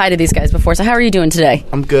we've said hi to these guys before. So how are you doing today?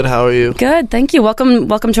 I'm good. How are you? Good. Thank you. Welcome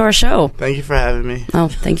to our show. Thank you for having me. Oh,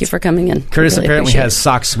 thank you for coming in. Curtis Really apparently appreciate has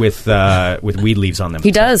socks with weed leaves on them. He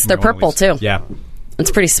does. So They're we don't purple, always- too. Yeah. It's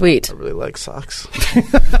pretty sweet. I really like socks.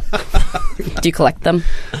 Do you collect them?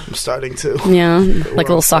 I'm starting to. Yeah. Like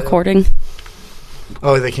a little sock hoarding?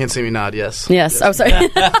 Oh, they can't see me nod. Yes. Yes. Oh, sorry.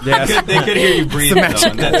 Yes. They could hear you breathe.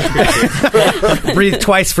 Breathe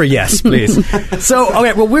twice for yes, please. So,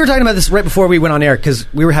 okay, well, we were talking about this right before we went on air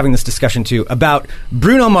because we were having this discussion, too, about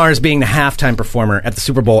Bruno Mars being the halftime performer at the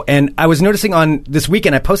Super Bowl. And I was noticing on this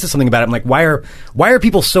weekend, I posted something about it. I'm like, why are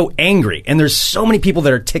people so angry? And there's so many people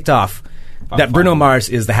that are ticked off that Bruno Mars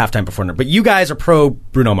is the halftime performer. But you guys are pro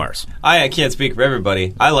Bruno Mars. I can't speak for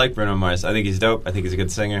everybody. I like Bruno Mars. I think he's dope. I think he's a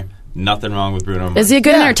good singer. Nothing wrong with Bruno Mars. Is he a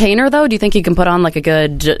good entertainer, though? Do you think he can put on like a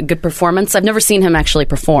good performance? I've never seen him actually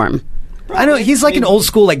perform. I know he's like an old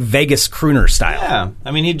school like Vegas crooner style. Yeah,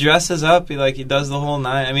 I mean he dresses up. He does the whole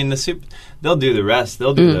nine. I mean they'll do the rest.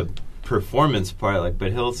 They'll do the performance part.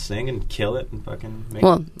 But he'll sing and kill it and fucking.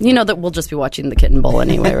 Well, you know that we'll just be watching the Kitten Bowl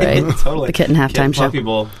anyway, right? Totally. The Kitten halftime show. Puppy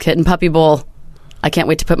Bowl. Kitten Puppy Bowl. I can't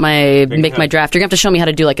wait to make my draft. You're gonna have to show me how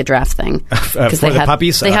to do like a draft thing For the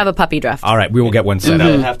puppies? They have a puppy draft. All right, we will get one set up.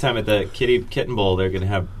 Halftime at the Kitten Bowl, they're going to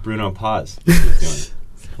have Bruno Paws.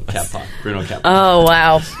 Cat paw. Bruno Cat paw. Oh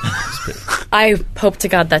wow! I hope to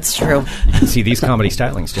God that's true. You can see these comedy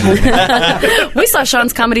stylings, Jim. We saw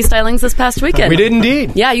Sean's comedy stylings this past weekend. We did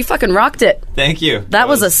indeed. Yeah, you fucking rocked it. Thank you. That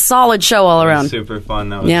was a solid show all around. Super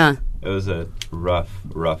fun. Yeah. It was a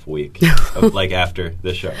rough week. After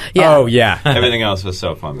the show. Yeah. Oh, yeah. Everything else was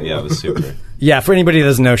so fun, but yeah, it was super. Yeah, for anybody that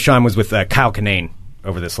doesn't know, Sean was with Kyle Kinane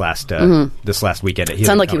over this last weekend.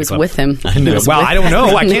 Sounded like he was with him. I know. Well, I don't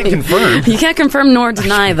know. I can't confirm. You can't confirm nor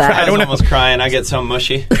deny that. I was almost crying. I get so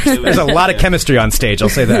mushy. There's a lot of chemistry on stage, I'll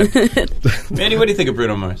say that. Manny, what do you think of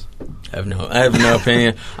Bruno Mars? I have no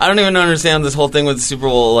opinion. I don't even understand this whole thing with the Super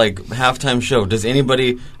Bowl halftime show. Does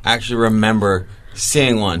anybody actually remember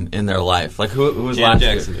seeing one in their life? Like who was Janet last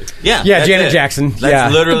Jackson year? did. Yeah, Janet Jackson.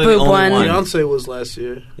 That's literally The the boob only one. one. Beyonce was last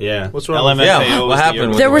year. Yeah. What's wrong with LMFAO Yeah, was what the happened year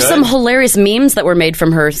with There before. were Good. some hilarious memes that were made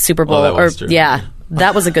from her Super Bowl. that was true. Yeah,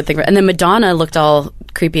 that was a good thing. And then Madonna looked all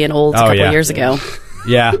creepy and old a couple years ago.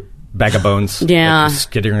 Yeah. Bag of bones. Yeah. Like,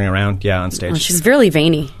 skittering around, on stage. Well, she's really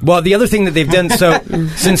veiny. Well, the other thing that they've done, so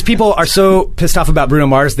since people are so pissed off about Bruno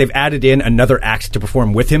Mars, they've added in another act to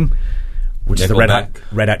perform with him, which is the Red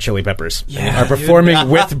Hot Chili Peppers. Yeah, are performing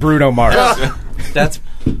with Bruno Mars. That's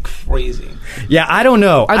crazy. Yeah, I don't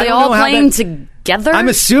know. Are they all playing together? I'm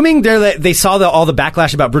assuming they saw all the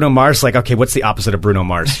backlash about Bruno Mars. Like, okay, what's the opposite of Bruno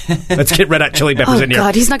Mars? Let's get Red Hot Chili Peppers in here. Oh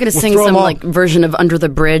God, he's not going to sing throw 'em some all. like version of Under the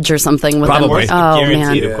Bridge or something with Probably. them. Oh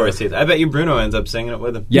Guaranteed, man. of course. I bet you Bruno ends up singing it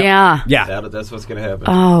with him. Yep. Yeah. That's what's going to happen.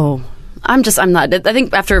 Oh. I'm not. I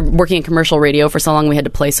think after working in commercial radio for so long, we had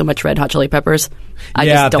to play so much Red Hot Chili Peppers. I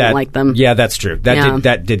just don't like them. Yeah, that's true.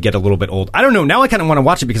 That did get a little bit old. I don't know. Now I kind of want to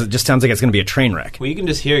watch it because it just sounds like it's going to be a train wreck. Well, you can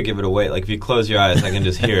just give it away. Like, if you close your eyes, I can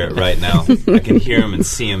just hear it right now. I can hear him and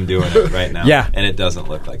see him doing it right now. Yeah. And it doesn't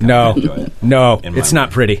look like No, I enjoy it. no, In my it's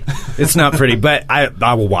not pretty. It's not pretty, but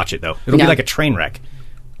I will watch it, though. It'll be Yeah. like a train wreck.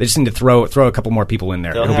 They just need to throw a couple more people in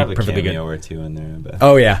there. They'll It'll have be a perfectly cameo good. or two in there, I bet.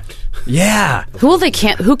 Oh, yeah. Yeah.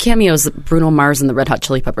 Who cameos Bruno Mars and the Red Hot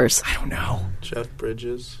Chili Peppers? I don't know. Jeff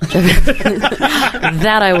Bridges.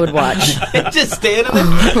 That I would watch. Just standing there.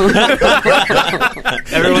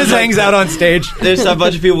 He Everyone's just hangs out on stage. There's a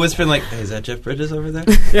bunch of people whispering like, "Hey, is that Jeff Bridges over there?"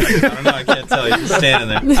 I don't know. I can't tell. He's just standing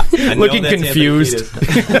there, I know Looking that's confused.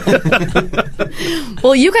 Anthony Kiedis.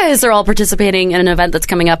 Well, you guys are all participating in an event that's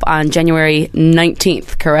coming up on January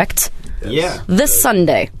 19th, correct? Yeah. This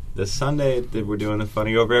Sunday. This Sunday, we're doing the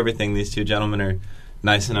Funny Over Everything. These two gentlemen are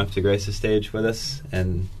nice enough to grace the stage with us,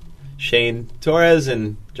 and Shane Torres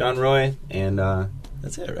and John Roy, and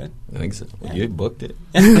that's it, right? I think so. Well, you booked it.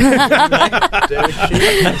 Derek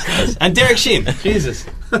Sheen. And Derek Sheen. Jesus.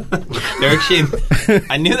 Derek Sheen.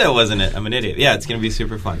 I knew that wasn't it. I'm an idiot. Yeah, it's going to be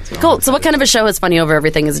super fun. So Cool. So what kind of a show is Funny Over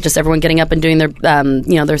Everything? Is it just everyone getting up and doing their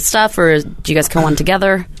their stuff, or do you guys come on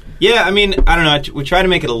together? Yeah, I mean, I don't know. We try to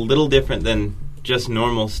make it a little different than just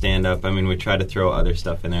normal stand-up. I mean, we try to throw other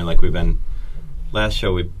stuff in there. Like last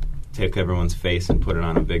show we took everyone's face and put it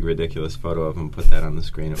on a big ridiculous photo of them, put that on the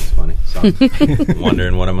screen. It was funny. So I'm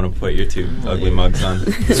wondering what I'm going to put your two ugly mugs on.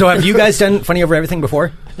 So have you guys done Funny Over Everything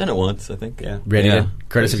before? I've done it once, I think. Yeah. Randy did?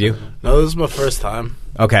 Curtis, have you? No, this is my first time.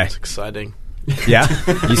 Okay. It's exciting. Yeah?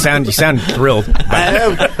 You sound thrilled. I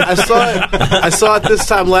am. I saw it this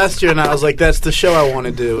time last year, and I was like, that's the show I want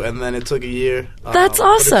to do. And then it took a year. That's but it's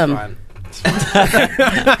awesome. fine.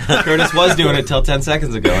 Curtis was doing it till 10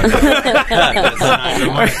 seconds ago.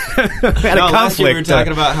 Last year we were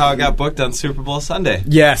talking about how I got booked on Super Bowl Sunday.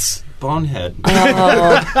 Yes. Bonehead.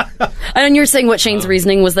 Oh. And you're saying what Shane's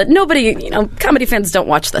reasoning was that nobody, comedy fans don't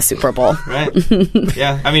watch the Super Bowl. Right.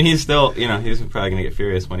 Yeah. I mean, he's still, he's probably going to get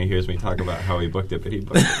furious when he hears me talk about how he booked it, but he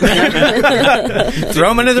booked it. Throw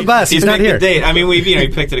him under the bus. He's not picked here. a date. I mean, he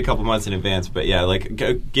picked it a couple months in advance, but yeah, like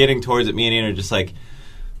getting towards it, me and Ian are just like,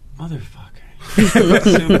 motherfucker.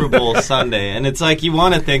 Super Bowl Sunday, and it's like you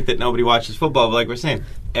want to think that nobody watches football, but like we're saying,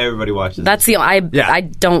 everybody watches. That's I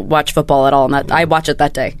don't watch football at all, and I watch it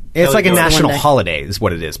that day. It's like a national holiday, is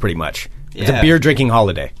what it is, pretty much. It's a beer drinking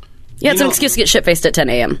holiday. Yeah, it's an excuse to get shit faced at 10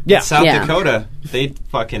 a.m. Yeah, South Dakota,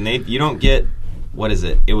 you don't get. What is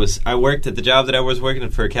it? I worked at the job that I was working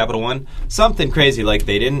for Capital One. Something crazy, like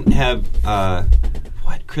they didn't have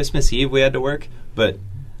Christmas Eve we had to work, but.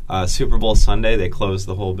 Super Bowl Sunday, they closed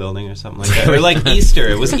the whole building or something like that. Or like Easter.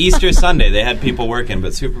 It was Easter Sunday. They had people working,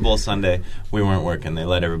 but Super Bowl Sunday, we weren't working. They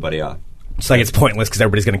let everybody off. It's like it's pointless because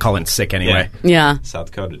everybody's going to call in sick ananyway. Yeah. South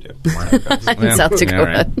Dakota do. South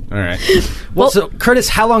Dakota. All right. Well, so Curtis,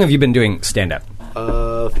 how long have you been doing stand-up?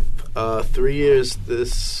 3 years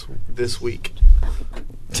this week.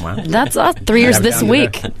 Wow. That's 3 years this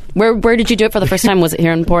week. Where did you do it for the first time? Was it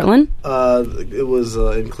here in Portland? It was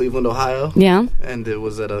in Cleveland, Ohio. Yeah. And it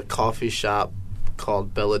was at a coffee shop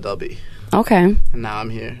called Bella Dubby. Okay. And now I'm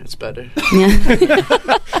here. It's better. Yeah.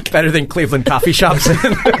 Better than Cleveland coffee shops.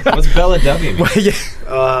 What's Bella W mean?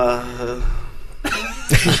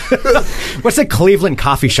 What's the Cleveland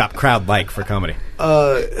coffee shop crowd like for comedy?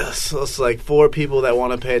 So it's like 4 people that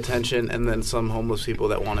want to pay attention, and then some homeless people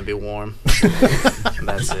that want to be warm.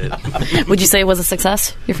 That's it. Would you say it was a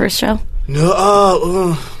success, your first show?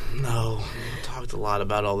 No. No. Talked a lot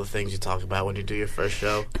about all the things you talk about when you do your first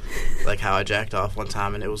show, like how I jacked off one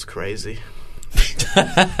time and it was crazy.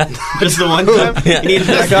 Just the one time? You need to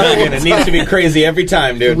jack off again. It needs to be crazy every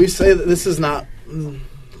time, dude. Can we say that this is not...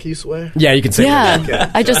 Can you swear? Yeah, you can say that. Yeah.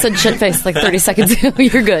 Okay. I just said shit-faced like 30 seconds ago.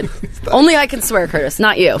 You're good. Only I can swear, Curtis,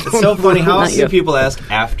 not you. It's so funny. How else do people ask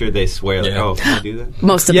after they swear? Like, can you do that?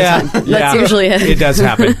 Most of the time. That's usually it. It does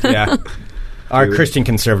happen, yeah. Our Christian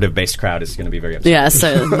conservative-based crowd is going to be very upset. Yeah,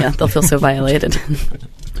 so they'll feel so violated.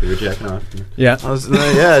 You were jacking off. Yeah.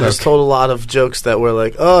 I just told a lot of jokes that were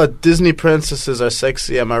like, oh, Disney princesses are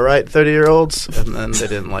sexy, am I right, 30-year-olds? And then they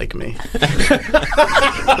didn't like me.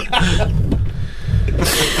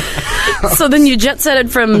 So then you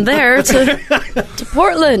jet-setted from there to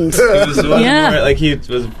Portland. He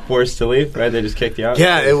was forced to leave, right? They just kicked you out?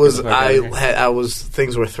 Yeah, it was,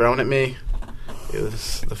 things were thrown at me. It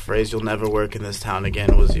was the phrase "you'll never work in this town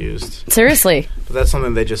again" was used. Seriously? But that's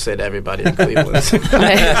something they just say to everybody in Cleveland. Isn't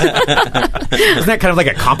that kind of like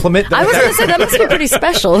a compliment? I was going to say, that must be pretty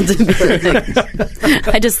special to be like,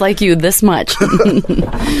 I just like you this much.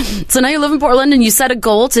 So now you live in Portland, and you set a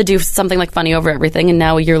goal to do something like Funny Over Everything, and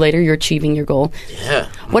now a year later you're achieving your goal. Yeah.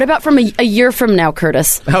 What about from a year from now,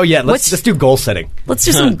 Curtis? Oh, yeah, let's do goal setting. Let's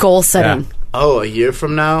do some goal setting. Yeah. Oh, a year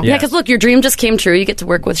from now? Yeah, because look, your dream just came true. You get to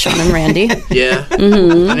work with Sean and Randy. Yeah.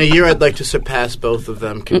 Mm-hmm. In a year, I'd like to surpass both of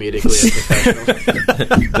them comedically and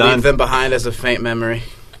professionally. Leave them behind as a faint memory.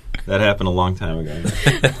 That happened a long time ago.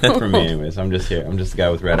 For me, anyways. I'm just here. I'm just the guy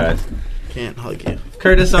with red eyes. Can't hug you.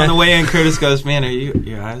 Curtis, on the way in, Curtis goes, man, are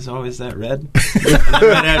your eyes always that red? And then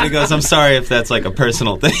Red Hat goes, I'm sorry if that's like a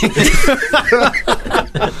personal thing.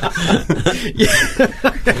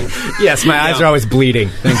 Yes, my eyes are always bleeding.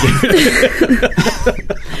 Thank you.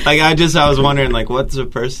 I was wondering, like, what's a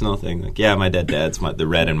personal thing? Like, yeah, my dad's the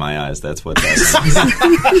red in my eyes. That's what that is.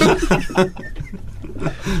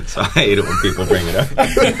 So I hate it when people bring it up.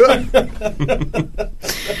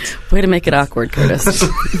 Way to make it awkward, Curtis.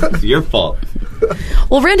 It's your fault.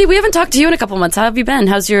 Well, Randy, we haven't talked to you in a couple months. How have you been?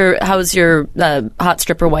 How's your hot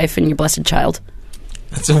stripper wife and your blessed child?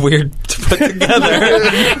 That's a weird to put together.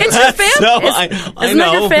 It's your family. Isn't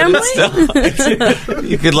that your family?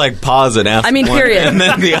 You could like pause and ask. I mean, one, period. And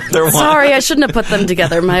then the other one. Sorry, I shouldn't have put them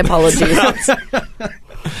together. My apologies.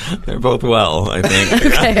 They're both well, I think.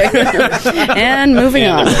 Okay. And moving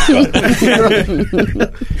on.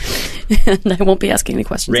 and I won't be asking any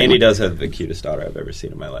questions. Randy anymore. does have the cutest daughter I've ever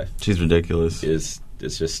seen in my life. She's ridiculous. It's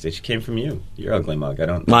just it came from you. You're ugly mug. I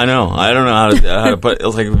don't know how to put.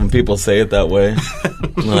 It's like when people say it that way,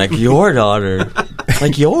 I'm like your daughter,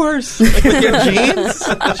 like yours, like with your jeans.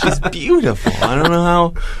 She's beautiful. I don't know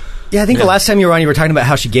how. Yeah, I think the last time you were on, you were talking about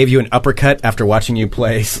how she gave you an uppercut after watching you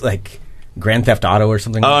play like Grand Theft Auto or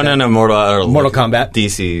something. Oh, like that. No, Mortal Kombat,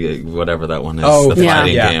 DC, whatever that one is. Oh, the yeah.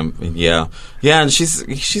 fighting game. Yeah, and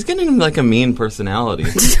she's getting like a mean personality.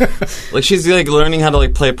 Like she's like learning how to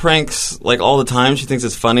like play pranks like all the time. She thinks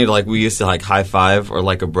it's funny to like we used to like high five or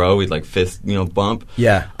like a bro, we'd like fist bump.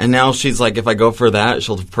 Yeah, and now she's like if I go for that,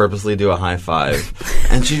 she'll purposely do a high five,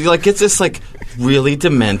 and she like gets this like really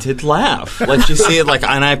demented laugh. Like you see it like,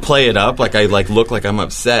 and I play it up like I like look like I'm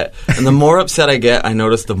upset, and the more upset I get, I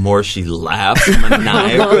notice the more she laughs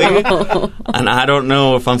maniacally, and I don't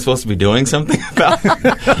know if I'm supposed to be doing something about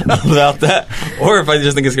that, or if I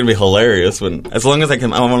just think it's going to be hilarious. As long as I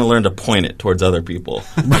can, I want to learn to point it towards other people.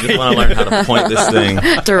 I just want to learn how to point this thing,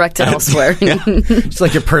 direct it elsewhere. It's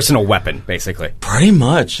like your personal weapon, basically. Pretty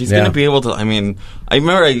much. She's going to be able to. I mean, I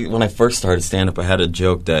remember when I first started stand-up, I had a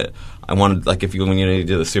joke that I wanted, like, when you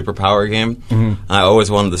do the superpower game, I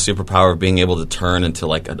always wanted the superpower of being able to turn into,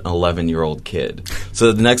 like, an 11-year-old kid.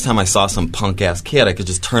 So the next time I saw some punk-ass kid, I could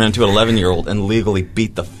just turn into an 11-year-old and legally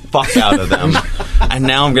beat the fuck out of them. And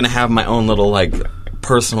now I'm going to have my own little, like,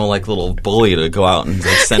 personal, like, little bully to go out and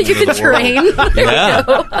like, send you into can the train. world. Yeah.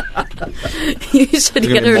 You should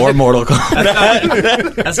get her more Mortal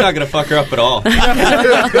Kombat. That's not going to fuck her up at all.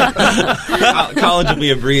 College will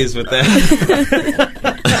be a breeze with that.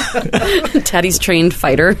 Teddy's trained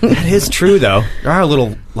fighter. That is true, though. There are a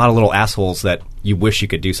lot of little assholes that you wish you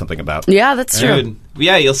could do something about. Yeah, that's true. Dude,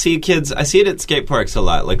 yeah, you'll see kids. I see it at skate parks a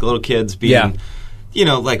lot. Like little kids being,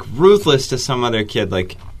 like ruthless to some other kid.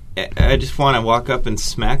 Like, I just want to walk up and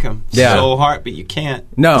smack them so hard, but you can't.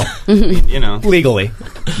 No. Legally,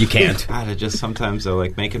 you can't. God, I just sometimes, though,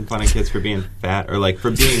 like, making fun of kids for being fat or, like,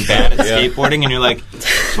 for being bad at skateboarding, and you're like,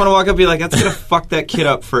 just want to walk up and be like, that's going to fuck that kid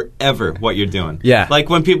up forever, what you're doing. Yeah. Like,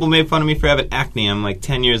 when people made fun of me for having acne, I'm like,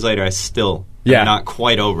 10 years later, I still am not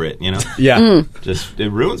quite over it, Yeah. Just, it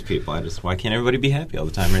ruins people. Why can't everybody be happy all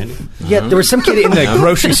the time, Randy? Yeah, there was some kid in the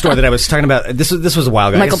grocery store that I was talking about. This was a while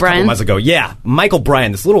ago. Michael a couple Bryan? months ago. Yeah, Michael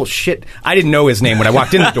Bryan. This little shit. I didn't know his name when I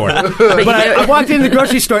walked in the door. but I walked into the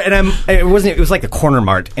grocery store and it was like the corner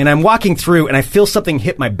mart. And I'm walking through and I feel something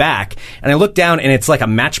hit my back. And I look down and it's like a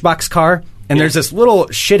Matchbox car. And there's this little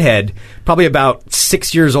shithead, probably about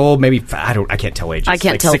 6 years old, maybe, I can't tell ages. I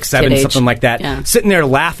can't like tell 6, 7, kid something age. like that, sitting there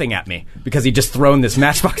laughing at me because he just thrown this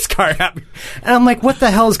Matchbox car at me. And I'm like, what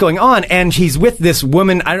the hell is going on? And he's with this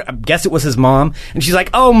woman, I guess it was his mom, and she's like,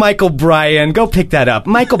 oh, Michael Bryan, go pick that up.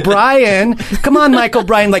 Michael Bryan, come on, Michael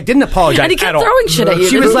Bryan, like, didn't apologize And he kept at all. throwing shit at you.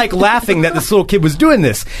 She was like laughing that this little kid was doing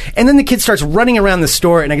this. And then the kid starts running around the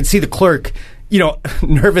store, and I could see the clerk,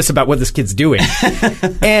 nervous about what this kid's doing.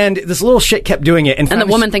 And this little shit kept doing it. And the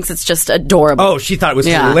woman thinks it's just adorable. Oh, she thought it was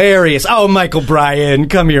hilarious. Oh, Michael Bryan.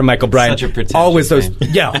 Come here, Michael Bryan. Such a pretentious Always those.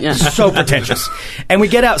 name. Yeah, so pretentious. And we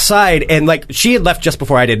get outside, and like she had left just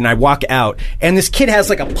before I did, and I walk out, and this kid has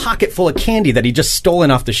like a pocket full of candy that he just stolen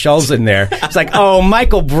off the shelves in there. It's like, oh,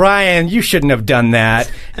 Michael Bryan, you shouldn't have done that.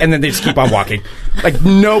 And then they just keep on walking. Like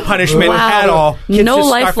no punishment at all. Kids No just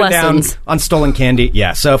life scarfing down lessons. on stolen candy.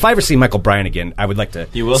 Yeah, so if I ever see Michael Bryan again, I would like to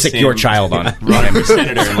sick your child on. Running for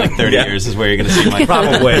senator in like 30 years is where you're going to see Michael.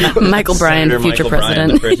 Probably. Michael Bryan, Senator future Michael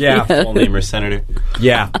Bryan, president. the first full name or senator.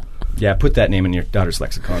 Yeah. Yeah, put that name in your daughter's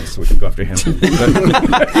lexicon so we can go after him.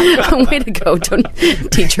 Way to go. Don't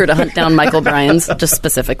teach her to hunt down Michael Bryans, just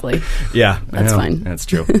specifically. Yeah. That's fine. That's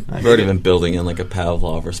true. I've already been building in like a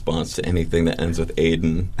Pavlov response to anything that ends with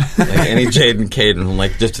Aiden. Like any Jaden Caden, I'm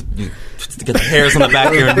like, just to get the hairs on the back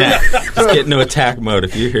of your neck. Just get into attack mode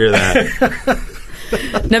if you hear that.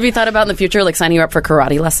 Now, have you thought about in the future, like signing her up for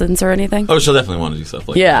karate lessons or anything? Oh, she'll definitely want to do stuff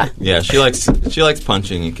like that. Yeah, she likes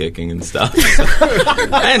punching and kicking and stuff.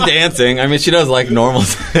 And dancing. I mean, she does like normal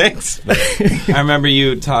things. But. I remember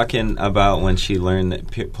you talking about when she learned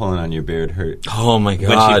that pulling on your beard hurt. Oh, my God.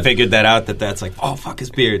 When she figured that out, that's like, oh, fuck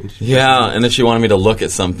his beard. Yeah, and then she wanted me to look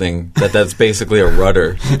at something that's basically a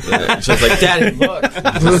rudder. She was like, Daddy, look.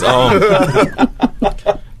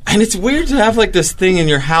 And it's weird to have like this thing in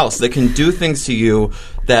your house that can do things to you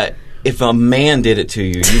that if a man did it to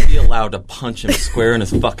you, you'd be allowed to punch him square in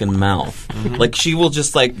his fucking mouth. Mm-hmm. Like she will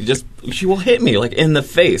she will hit me like in the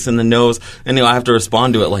face, in the nose, and I have to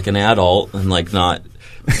respond to it like an adult and like not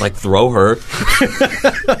like throw her.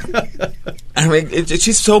 I mean,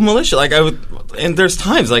 she's so malicious. Like and there's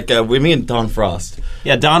times like me and Don Frost.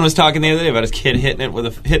 Yeah, Don was talking the other day about his kid hitting him with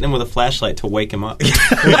a flashlight to wake him up.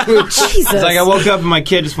 Jesus. It's like I woke up and my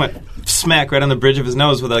kid just went smack right on the bridge of his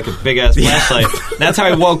nose with like a big ass flashlight. That's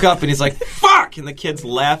how he woke up, and he's like, "Fuck!" And the kid's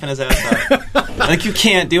laughing his ass off. Like you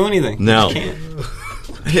can't do anything. No. You can't.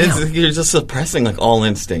 You're just suppressing like all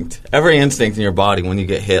instinct. Every instinct in your body when you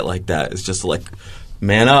get hit like that is just like,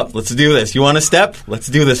 man up, let's do this. You want to step? Let's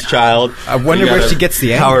do this, child. I wonder where she gets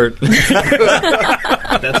the Howard.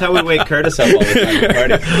 That's how we wake Curtis up all the time at the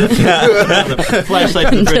party. The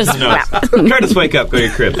flashlight in the bridge of his nose. Curtis, wake up. Go to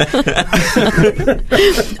your crib.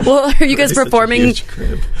 Well, are you guys performing?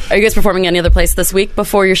 Are you guys performing any other place this week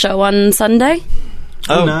before your show on Sunday?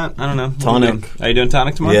 I'm not. I don't know. Tonic. Are you doing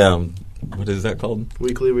Tonic tomorrow? Yeah. What is that called?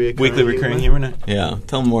 Weekly recurring humor night. Yeah.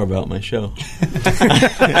 Tell them more about my show. It's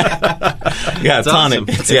Tonic. awesome.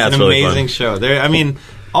 It's an really amazing fun. show. I mean,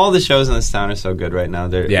 all the shows in this town are so good right now.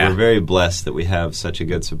 We're very blessed that we have such a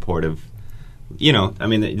good supportive. You know, I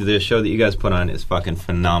mean, the show that you guys put on is fucking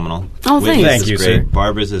phenomenal. Oh, thanks. Whitney's Thank you, is great. sir.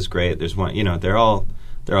 Barbara's is great. There's one. You know, they're all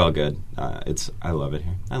good. I love it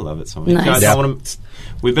here. I love it so much. Nice. God, I wanna,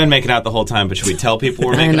 we've been making out the whole time, but should we tell people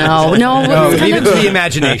we're making out? No, Leave it to the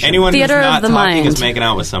imagination. Anyone Theater who's of not the talking mind. is making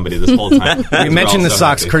out with somebody this whole time. We mentioned the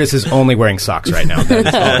socks. Curtis is only wearing socks right now.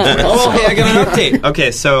 Oh, hey, I got an update.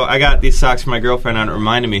 Okay, so I got these socks from my girlfriend and it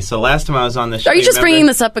reminded me. So last time I was on this show... Are you just remember? bringing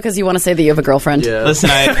this up because you want to say that you have a girlfriend? Yeah.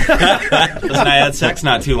 Listen, I had sex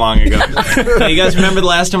not too long ago. Hey, you guys remember the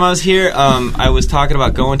last time I was here? I was talking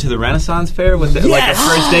about going to the Renaissance Fair with like a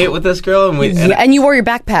first date with this girl, and And you wore your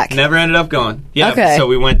backpack. never ended up going. Yeah, Okay. so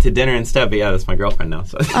we went to dinner instead. But yeah, that's my girlfriend now.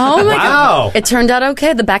 So. Oh my Wow. god! It turned out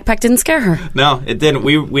okay. The backpack didn't scare her. No, it didn't.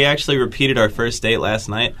 We actually repeated our first date last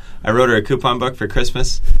night. I wrote her a coupon book for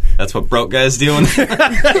Christmas. That's what broke guys doing.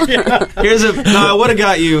 I would have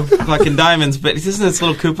got you fucking diamonds, but isn't this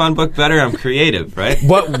little coupon book better? I'm creative, right?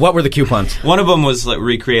 What were the coupons? One of them was like,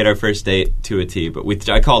 recreate our first date to a T, but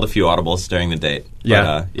I called a few audibles during the date.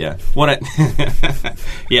 Yeah. But,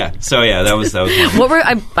 yeah. So yeah, that was one. What were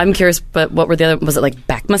I'm curious, but what were the other? Was it like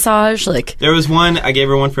back massage? Like There was one. I gave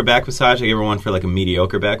her one for back massage. I gave her one for like a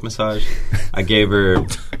mediocre back massage. I gave her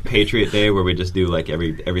Patriot Day, where we just do like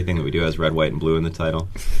everything that we do has red, white, and blue in the title.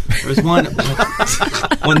 There was one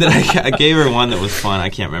that I gave her one that was fun. I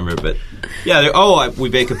can't remember, but yeah. We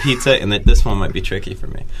bake a pizza, and this one might be tricky for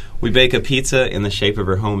me. We bake a pizza in the shape of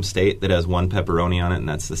her home state that has one pepperoni on it, and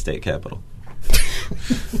that's the state capital.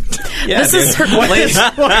 Yeah, this is her. Ladies.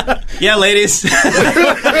 Yeah, ladies.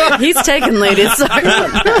 He's taken, ladies. Sorry.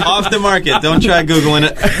 Off the market. Don't try Googling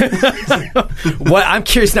it. What I'm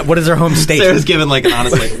curious now. What is her home state? Sarah's giving like an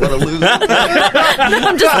honest like, what a loser.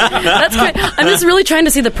 That's great. I'm just really trying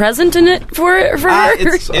to see the present in it for her.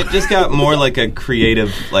 It just got more like a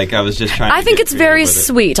creative. Like I was just trying. I think it's very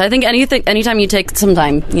sweet. I think anytime you take some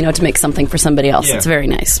time, to make something for somebody else, it's very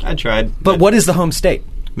nice. I tried, but what is the home state?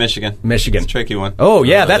 Michigan. It's a tricky one. Oh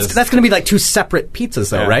yeah, that's going to be like two separate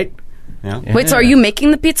pizzas though, right? Yeah. Wait, so are you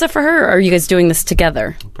making the pizza for her, or are you guys doing this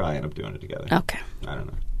together? We'll probably end up doing it together. Okay. I don't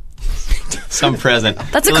know. Some present.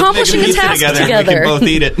 That's So accomplishing let's make a task pizza together. We can both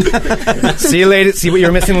eat it. See you, ladies. See what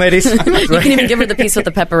you're missing, ladies. You can even give her the piece with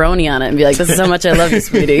the pepperoni on it and be like, "This is how much I love you,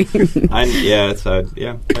 sweetie." It's fine.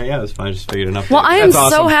 I just figured enough. Well, I am That's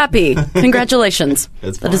awesome. so happy. Congratulations.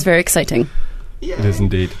 It's That fun. is very exciting. Yeah. It is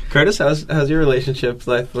indeed. Curtis, how's your relationship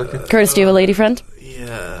life looking? Curtis, do you have a lady friend?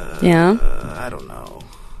 Yeah. I don't know.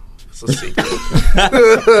 It's a secret.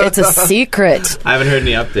 It's a secret. I haven't heard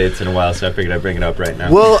any updates in a while, so I figured I'd bring it up right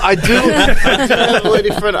now. Well, I do have a lady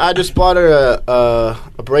friend. I just bought her a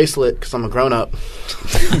bracelet because I'm a grown up.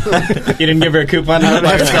 You didn't give her a coupon? I don't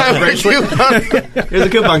have time for a coupon. Here's a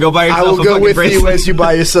coupon. Go buy I yourself will a go fucking with bracelet. you as you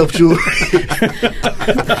buy yourself jewelry.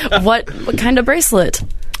 What kind of bracelet?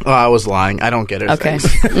 Oh, I was lying. I don't get her Okay.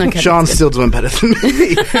 things. Okay, Sean's that's still doing better than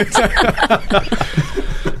me.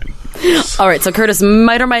 All right, so Curtis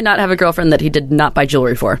might or might not have a girlfriend that he did not buy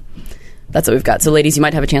jewelry for. That's what we've got. So, ladies, you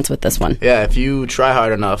might have a chance with this one. Yeah, if you try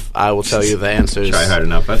hard enough, I will tell you the answers. Try hard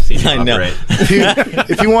enough. I've seen you I know. operate.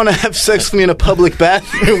 If you want to have sex with me in a public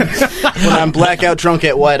bathroom when I'm blackout drunk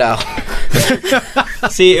at White Owl.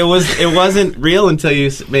 See, it wasn't real until you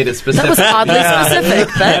made it specific. That was oddly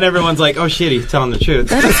specific. And everyone's like, "Oh shit, he's telling the truth."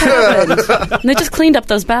 That has happened. And they just cleaned up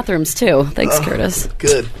those bathrooms, too. Thanks, Curtis.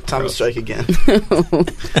 Good. Time to strike again.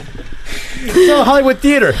 So Hollywood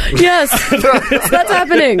Theater. Yes, so that's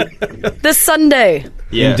happening this Sunday.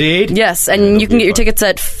 Yeah. Indeed. Yes, and you can get your tickets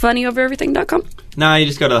at funnyovereverything.com. No, you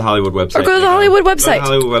just go to the Hollywood website. Or go to the Hollywood website. Go to the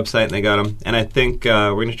Hollywood website, and they got them. And I think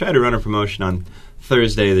we're going to try to run a promotion on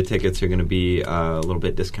Thursday, the tickets are going to be a little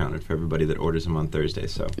bit discounted for everybody that orders them on Thursday.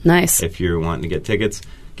 So nice. If you're wanting to get tickets,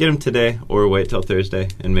 get them today or wait till Thursday,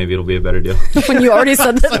 and maybe it'll be a better deal. When you already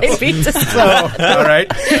said that they'd be discounted. All right.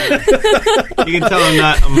 You can tell I'm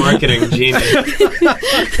not a marketing genius.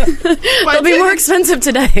 They'll be more expensive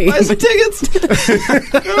today. Buy some tickets.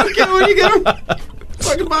 I don't care where you get them.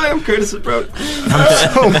 Fucking buy them. Curtis wrote.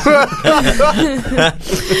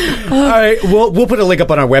 All right, we'll put a link up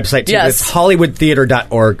on our website too. Yes. It's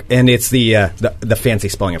hollywoodtheater.org, and it's the fancy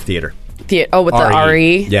spelling of theater. With the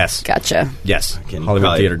R-E? Yes. Gotcha. Yes.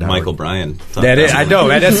 HollywoodTheater.org. Michael Bryan. That is. I know.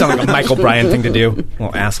 That does sound like a Michael Bryan thing to do.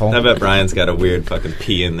 Little asshole. I bet Bryan's got a weird fucking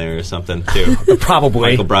P in there or something too.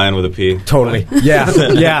 Probably. Michael Bryan with a P. Totally. Yeah.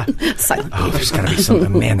 Yeah. Silent. Oh, there's got to be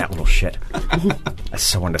something. Man, that little shit. I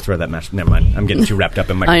so wanted to throw that match. Never mind. I'm getting too wrapped up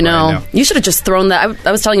in Michael Bryan now. You should have just thrown that.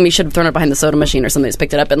 I was telling him you should have thrown it behind the soda machine or something. Just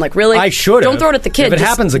picked it up and really. I should. Don't throw it at the kid. If it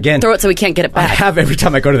happens again, throw it so we can't get it back. I have every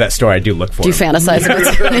time I go to that store. I do look for. Do you fantasize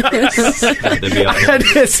it?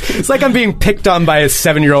 It's like I'm being picked on by a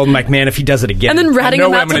 7-year-old. I'm like, man, if he does it again, and then ratting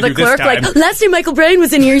him out to the clerk, like, last time Michael Bryan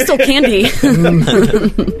was in here, he stole candy.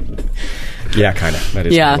 Yeah, kind of. That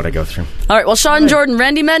is what I go through. All right, well, Sean Jordan,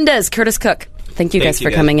 Randy Mendez, Curtis Cook. Thank you guys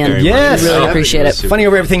for coming in. Yes. Really appreciate it. Funny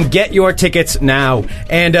over everything. Get your tickets now.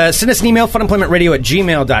 And send us an email,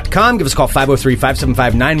 funemploymentradio@gmail.com. Give us a call,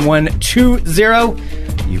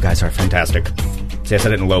 503-575-9120. You guys are fantastic. See, I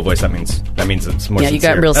said it in a low voice. That means it's more sincere. You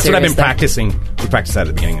got real That's serious. What I've been practicing. We practiced that at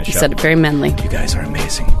the beginning of the show. You said it very manly. You guys are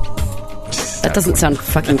amazing. That doesn't sound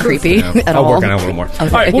fucking creepy at I'll all. work on it a little more. Okay.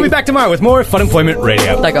 All right, we'll be back tomorrow with more Fun Employment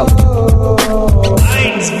Radio. Let go. 1, 2,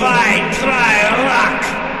 3, rock!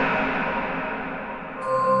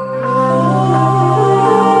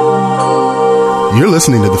 You're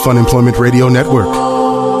listening to the Fun Employment Radio Network.